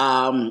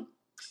um,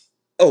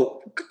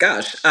 oh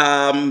gosh,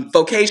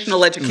 vocational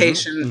Hmm.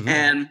 education Hmm.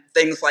 and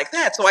things like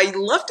that. So I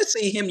love to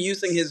see him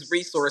using his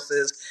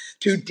resources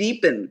to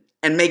deepen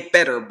and make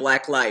better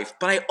Black life.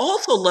 But I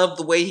also love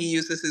the way he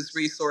uses his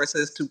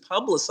resources to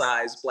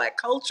publicize Black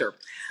culture.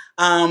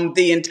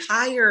 The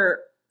entire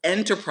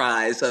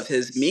enterprise of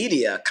his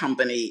media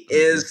company Hmm.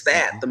 is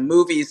that Hmm. the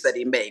movies that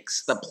he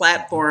makes, the Hmm.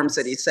 platforms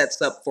that he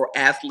sets up for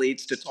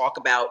athletes to talk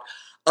about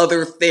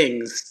other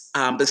things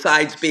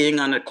besides being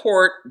on a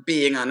court,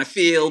 being on a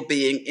field,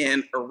 being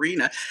in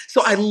arena.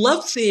 So I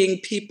love seeing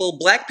people,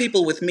 Black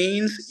people with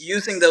means,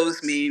 using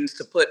those means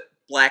to put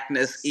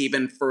Blackness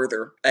even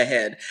further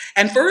ahead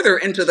and further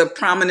into the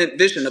prominent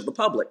vision of the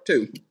public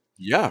too.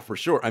 Yeah, for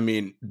sure. I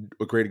mean,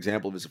 a great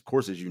example of this, of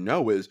course, as you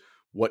know, is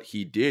what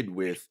he did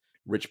with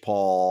Rich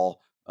Paul,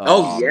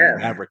 Oh yes,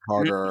 Maverick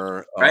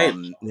Carter, right.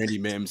 Randy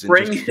Mims, and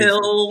Spring just his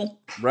Hill,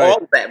 right.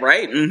 all of that,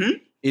 right?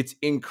 It's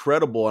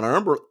incredible, and I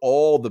remember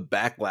all the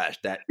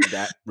backlash that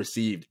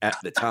received at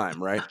the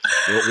time. Right,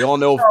 we all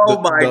know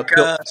Oh my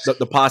gosh.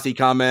 the posse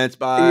comments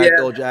by Yeah,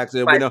 Phil Jackson.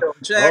 We by know, Phil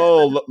Jackson.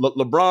 oh,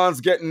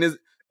 LeBron's getting his.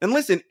 And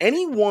listen,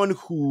 anyone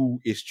who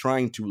is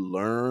trying to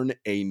learn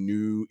a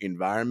new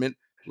environment,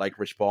 like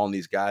Rich Paul and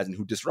these guys, and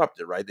who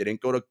disrupted, right? They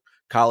didn't go to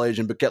college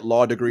and get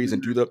law degrees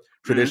and do the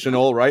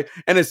traditional, right?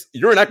 And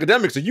you're an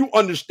academic, so you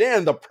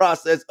understand the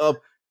process of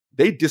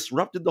they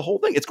disrupted the whole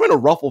thing. It's going to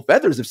ruffle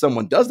feathers if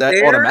someone does that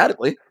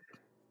automatically.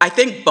 I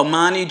think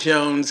Bomani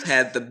Jones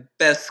had the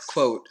best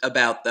quote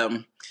about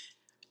them.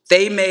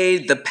 They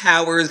made the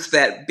powers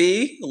that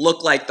be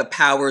look like the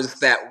powers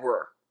that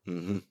were.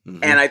 And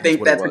I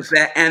think that's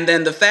exact. And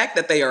then the fact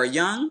that they are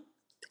young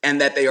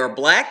and that they are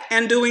Black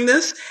and doing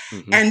this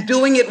and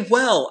doing it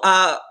well.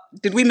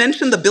 Did we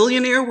mention the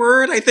billionaire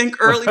word, I think,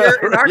 earlier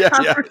in our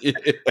conversation?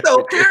 Yeah. So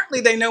apparently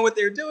they know what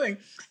they're doing.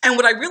 And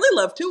what I really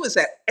love, too, is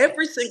that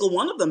every single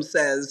one of them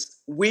says,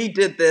 we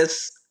did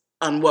this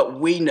on what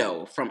we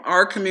know from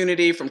our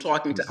community, from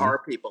talking to our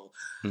people.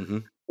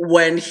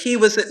 When he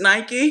was at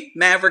Nike,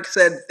 Maverick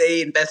said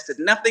they invested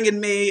nothing in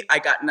me. I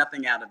got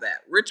nothing out of that.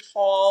 Rich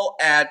Paul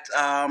at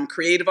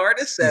Creative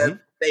Artists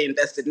said they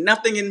invested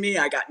nothing in me.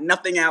 I got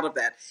nothing out of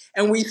that.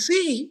 And we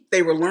see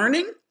they were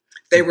learning.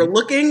 They were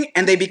looking,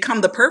 and they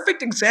become the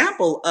perfect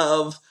example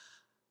of,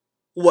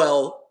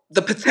 well,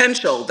 the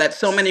potential that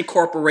so many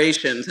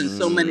corporations and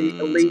so many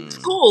elite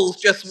schools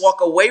just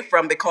walk away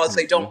from because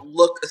they don't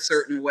look a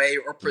certain way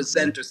or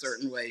present a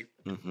certain way.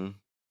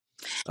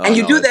 And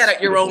you do that at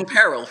your own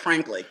peril,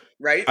 frankly,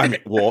 right? I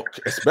mean, well,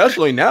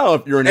 especially now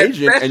if you're an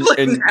agent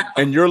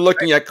and you're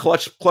looking at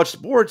clutch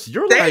sports,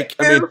 you're like,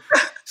 I mean,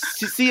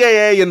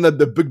 CAA and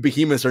the big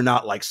behemoths are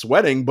not like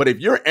sweating, but if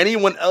you're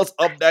anyone else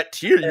of that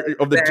tier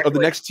of the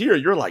next tier,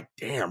 you're like,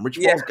 damn, Rich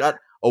Paul's got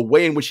a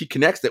way in which he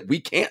connects that we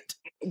can't.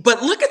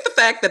 But look at the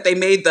fact that they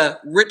made the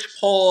Rich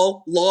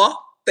Paul law.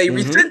 They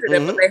rescinded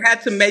it, but they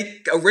had to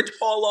make a Rich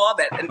Paul law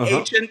that an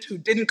agent who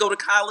didn't go to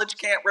college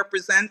can't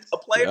represent a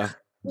player. Yeah.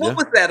 What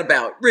was that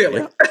about,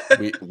 really?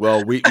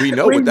 Yeah. we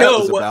know what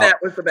that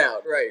was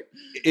about, right?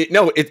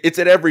 It's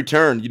at every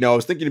turn. You know, I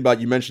was thinking about,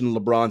 you mentioned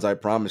LeBron's I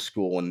Promise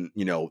School, and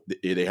you know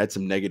they had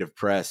some negative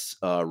press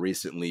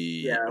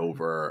recently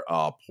over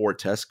poor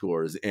test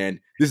scores, and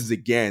this is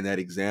again that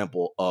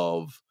example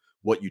of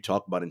what you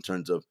talk about in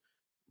terms of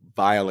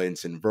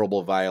violence and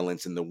verbal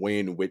violence and the way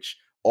in which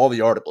all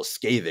the articles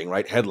scathing,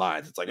 right?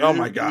 Headlines. It's like, oh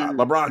my God,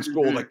 LeBron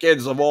school, none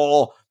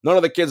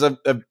of the kids have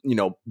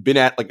been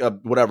at like a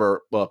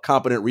whatever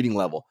competent reading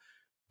level,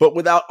 but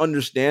without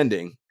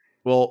understanding,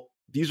 well,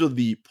 these are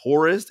the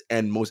poorest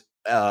and most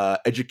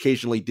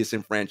educationally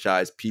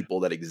disenfranchised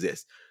people that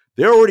exist.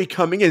 They're already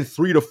coming in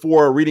 3 to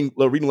 4 reading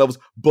levels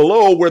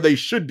below where they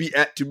should be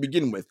at to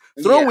begin with.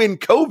 Throw in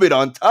COVID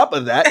on top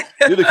of that.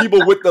 They're the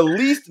people with the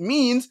least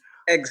means.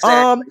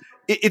 Exactly.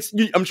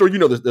 I'm sure you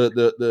know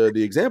the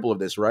example of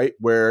this, right?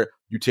 Where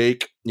you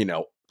take,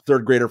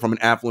 third grader from an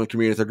affluent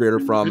community, third grader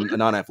from a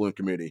non-affluent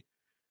community.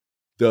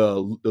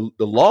 The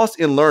loss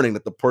in learning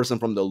that the person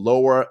from the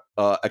lower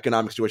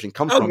economic situation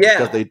comes from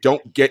because they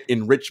don't get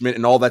enrichment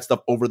and all that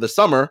stuff over the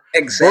summer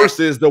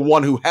versus the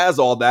one who has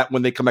all that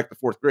when they come back to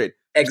fourth grade.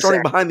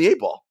 Starting behind the 8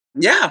 ball.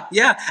 Yeah.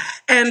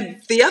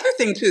 And the other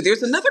thing, too,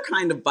 there's another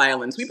kind of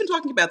violence. We've been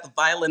talking about the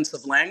violence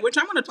of language.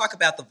 I want to talk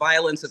about the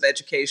violence of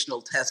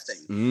educational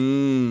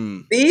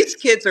testing. These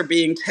kids are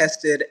being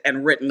tested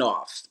and written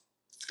off.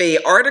 The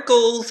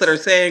articles that are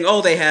saying,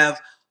 they have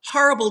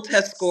horrible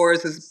test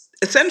scores is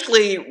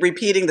essentially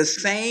repeating the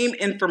same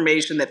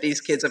information that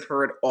these kids have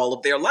heard all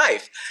of their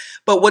life.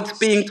 But what's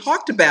being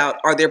talked about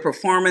are their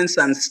performance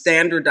on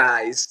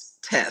standardized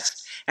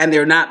tests, and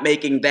they're not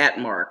making that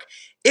mark.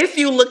 If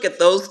you look at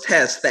those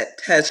tests that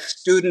test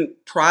student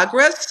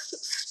progress,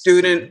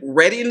 student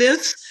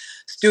readiness,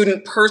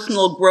 student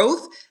personal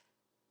growth,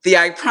 the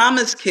I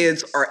Promise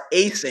kids are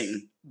acing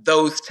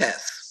those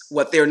tests.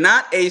 What they're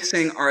not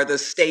acing are the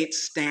state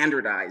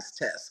standardized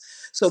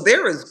tests. So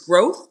there is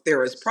growth,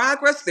 there is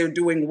progress, they're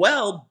doing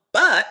well,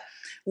 but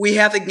we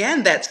have,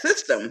 again, that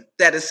system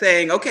that is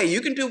saying, okay,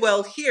 you can do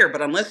well here,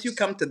 but unless you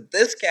come to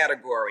this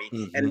category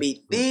and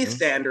meet these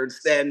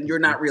standards, then you're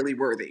not really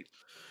worthy.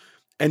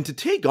 And to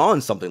take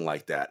on something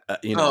like that,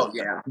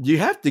 you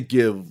have to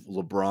give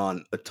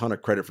LeBron a ton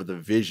of credit for the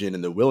vision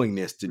and the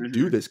willingness to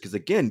do this. Because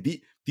again,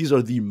 these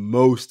are the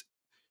most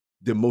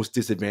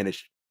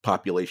disadvantaged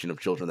population of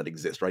children that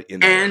exist, right?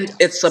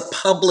 It's a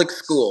public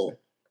school.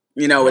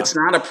 It's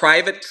not a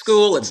private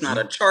school. It's not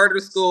a charter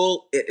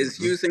school. It is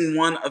using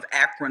one of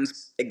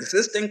Akron's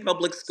existing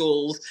public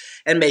schools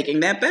and making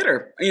that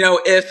better.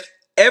 If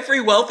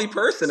every wealthy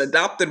person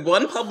adopted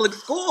one public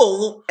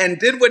school and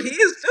did what he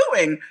is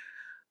doing,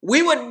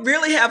 we would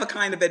really have a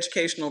kind of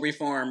educational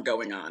reform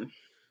going on.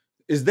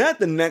 Is that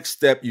the next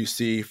step you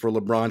see for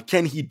LeBron?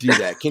 Can he do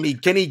that? Can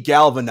he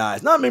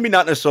galvanize? Maybe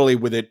not necessarily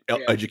with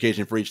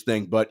education for each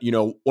thing, but one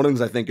of the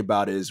things I think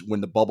about is when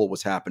the bubble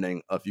was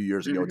happening a few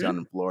years ago down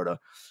in Florida.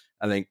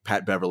 I think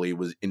Pat Beverly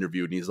was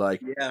interviewed, and he's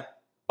like,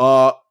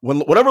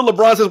 whatever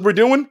LeBron says we're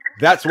doing,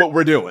 that's what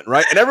we're doing,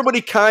 right? And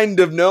everybody kind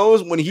of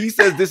knows when he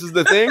says this is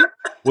the thing,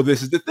 well,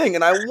 this is the thing.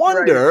 And I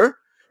wonder,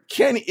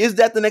 is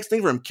that the next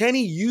thing for him? Can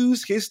he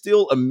use his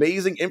still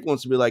amazing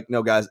influence to be like,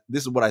 no, guys,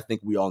 this is what I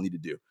think we all need to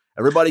do.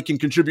 Everybody can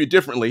contribute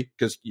differently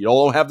because you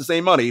all don't have the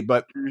same money,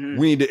 but we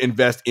need to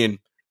invest in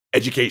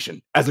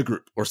education as a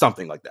group or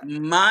something like that.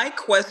 My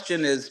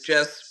question is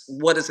just,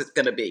 what is it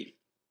going to be?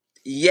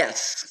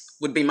 Yes,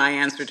 would be my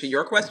answer to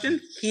your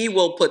question. He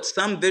will put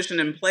some vision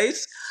in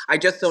place. I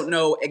just don't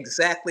know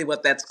exactly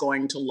what that's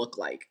going to look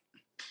like.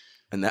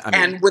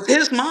 And with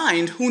his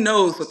mind, who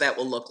knows what that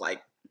will look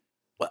like?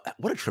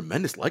 What a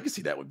tremendous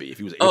legacy that would be if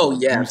he was able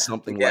to do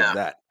something like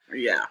that.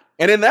 Yeah.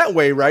 And in that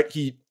way, right,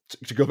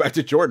 to go back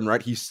to Jordan,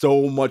 right, he's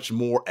so much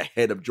more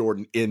ahead of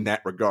Jordan in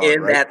that regard.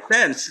 In that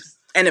sense.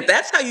 And if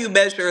that's how you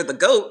measure the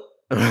GOAT,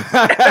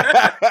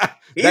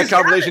 that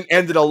conversation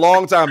ended a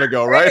long time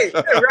ago, right?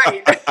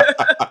 Right.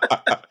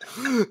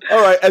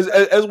 All right.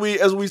 As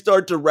we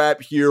start to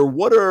wrap here,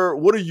 what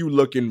are you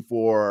looking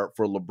for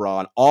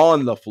LeBron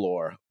on the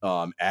floor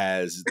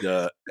as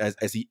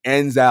he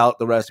ends out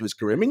the rest of his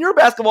career? I mean, you're a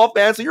basketball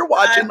fan, so you're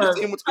watching, you're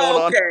seeing what's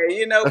going on.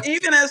 Okay,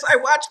 even as I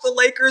watch the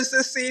Lakers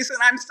this season,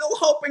 I'm still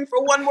hoping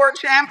for one more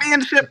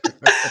championship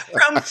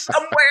from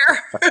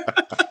somewhere.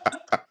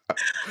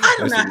 I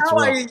don't know how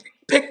I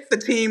pick the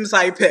teams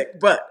I pick,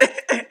 but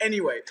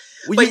anyway.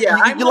 Well,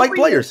 you like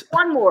players.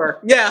 One more.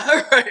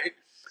 Yeah, right.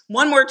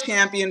 One more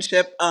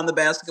championship on the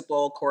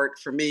basketball court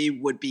for me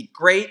would be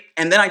great.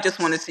 And then I just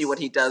want to see what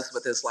he does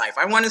with his life.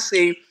 I want to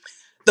see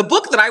the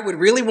book that I would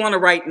really want to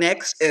write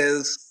next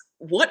is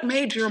what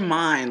made your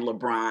mind,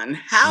 LeBron?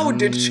 How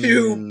did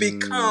you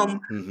become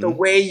the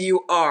way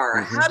you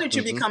are? How did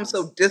you become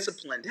so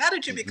disciplined? How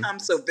did you become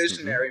so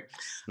visionary?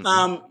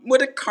 What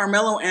did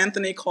Carmelo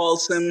Anthony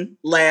calls him?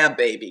 Lab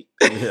baby.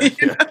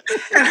 And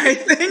I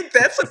think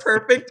that's a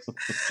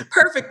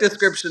perfect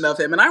description of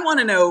him. And I want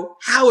to know,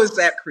 how is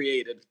that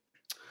created?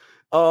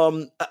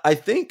 I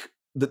think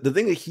the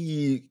thing that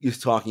he is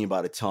talking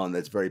about a ton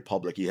that's very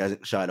public, he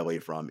hasn't shied away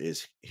from,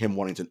 is him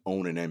wanting to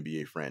own an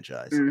NBA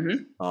franchise.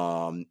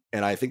 And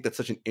I think that's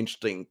such an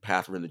interesting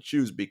path for him to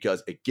choose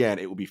because, again,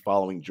 it will be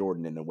following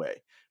Jordan in a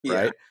way,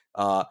 right?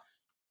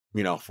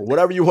 For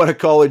whatever you want to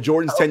call it,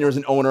 Jordan's tenure as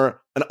an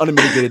owner, an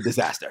unmitigated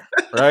disaster,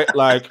 right?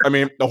 Like, I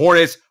mean, the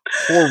Hornets,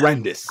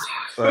 horrendous.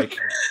 Like,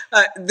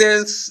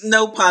 there's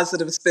no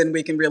positive spin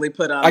we can really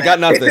put on. I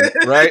got nothing,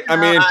 right? I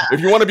mean, if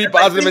you want to be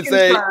positive and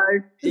say,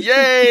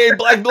 "Yay,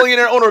 black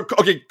billionaire owner,"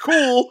 okay,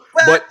 cool,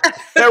 but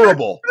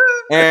terrible,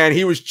 and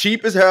he was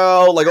cheap as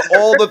hell, like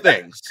all the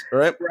things,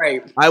 right?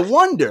 Right. I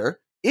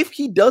wonder if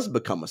he does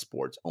become a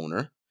sports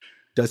owner.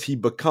 Does he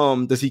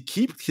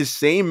keep his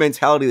same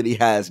mentality that he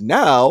has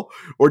now,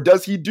 or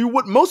does he do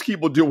what most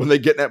people do when they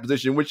get in that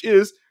position, which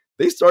is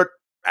they start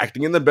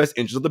acting in the best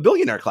interest of the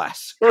billionaire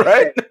class,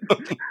 right?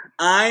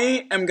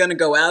 I am going to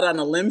go out on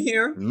a limb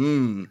here.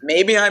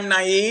 Maybe I'm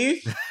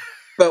naive,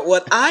 but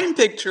what I'm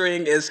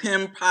picturing is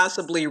him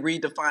possibly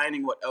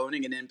redefining what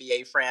owning an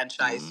NBA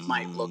franchise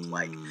might look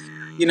like.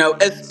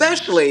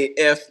 Especially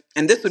if,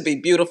 and this would be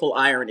beautiful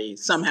irony,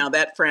 somehow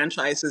that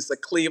franchise is the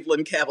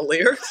Cleveland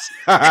Cavaliers.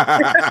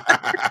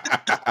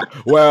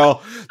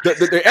 Well,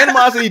 the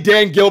animosity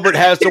Dan Gilbert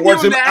has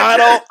towards him,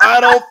 I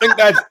don't think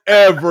that's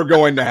ever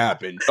going to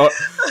happen.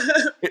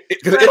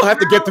 Because it'll have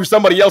to get through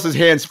somebody else's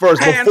hands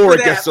first before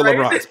it gets to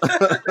LeBron's.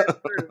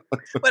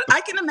 But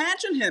I can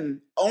imagine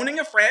him owning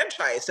a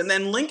franchise and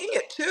then linking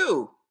it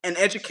to an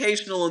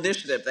educational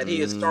initiative that he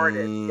has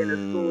started in a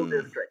school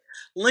district,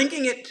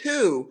 linking it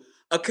to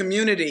a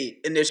community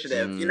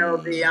initiative.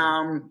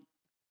 The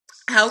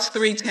House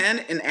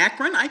 310 in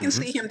Akron, I can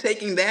see him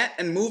taking that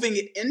and moving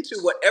it into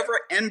whatever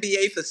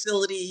NBA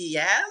facility he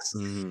has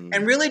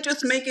and really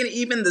just making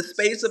even the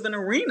space of an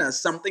arena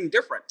something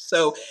different.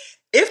 So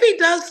if he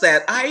does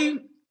that, I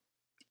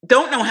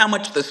don't know how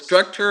much the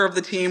structure of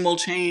the team will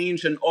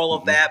change and all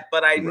of that,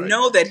 but I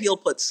know that he'll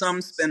put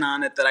some spin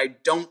on it that I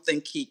don't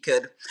think he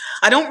could.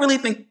 I don't really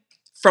think,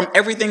 from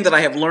everything that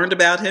I have learned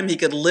about him, he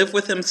could live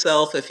with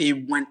himself if he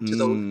went to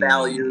those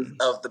values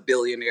of the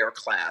billionaire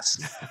class.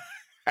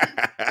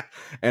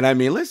 And I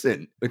mean,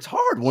 listen, it's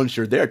hard once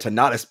you're there to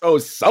not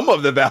expose some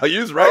of the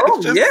values, right?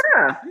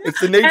 It's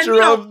the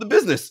nature of the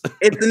business.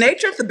 It's the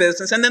nature of the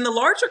business. And then the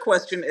larger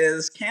question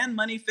is, can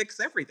money fix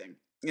everything?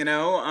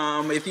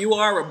 If you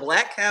are a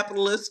black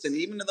capitalist, and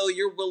even though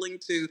you're willing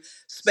to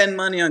spend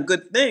money on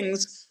good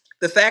things,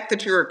 the fact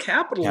that you're a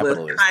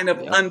capitalist kind of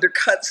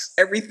undercuts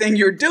everything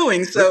you're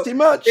doing. So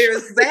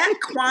there's that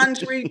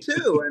quandary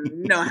too.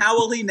 And, how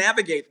will he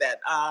navigate that?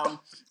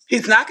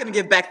 He's not going to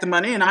give back the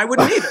money, and I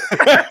wouldn't either.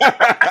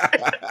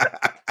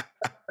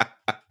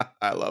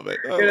 I love it.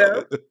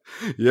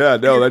 Yeah,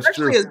 no, that's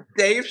Especially true. as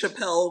Dave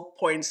Chappelle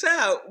points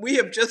out, we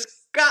have just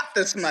got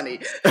this money.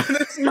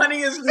 This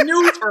money is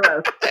new for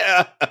us.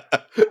 Yeah.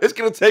 It's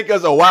going to take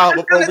us a while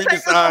It's before going to we take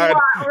us a decide.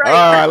 while, All right?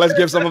 right, let's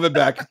give some of it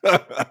back. Yeah,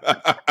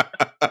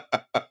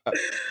 but I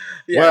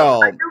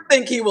Well, do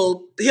think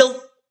he'll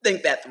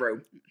think that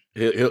through.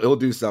 he'll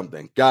do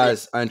something.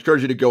 Guys, I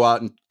encourage you to go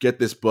out and get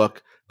this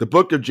book, The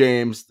Book of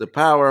James, The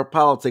Power,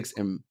 Politics,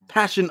 and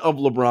Passion of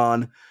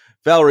LeBron.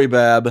 Valerie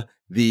Babb,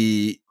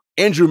 the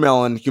Andrew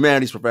Mellon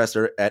Humanities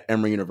Professor at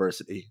Emory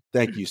University.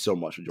 Thank you so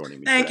much for joining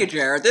me Thank today. you,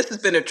 Jared. This has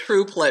been a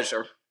true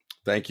pleasure.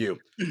 Thank you.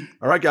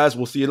 All right, guys,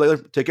 we'll see you later.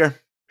 Take care.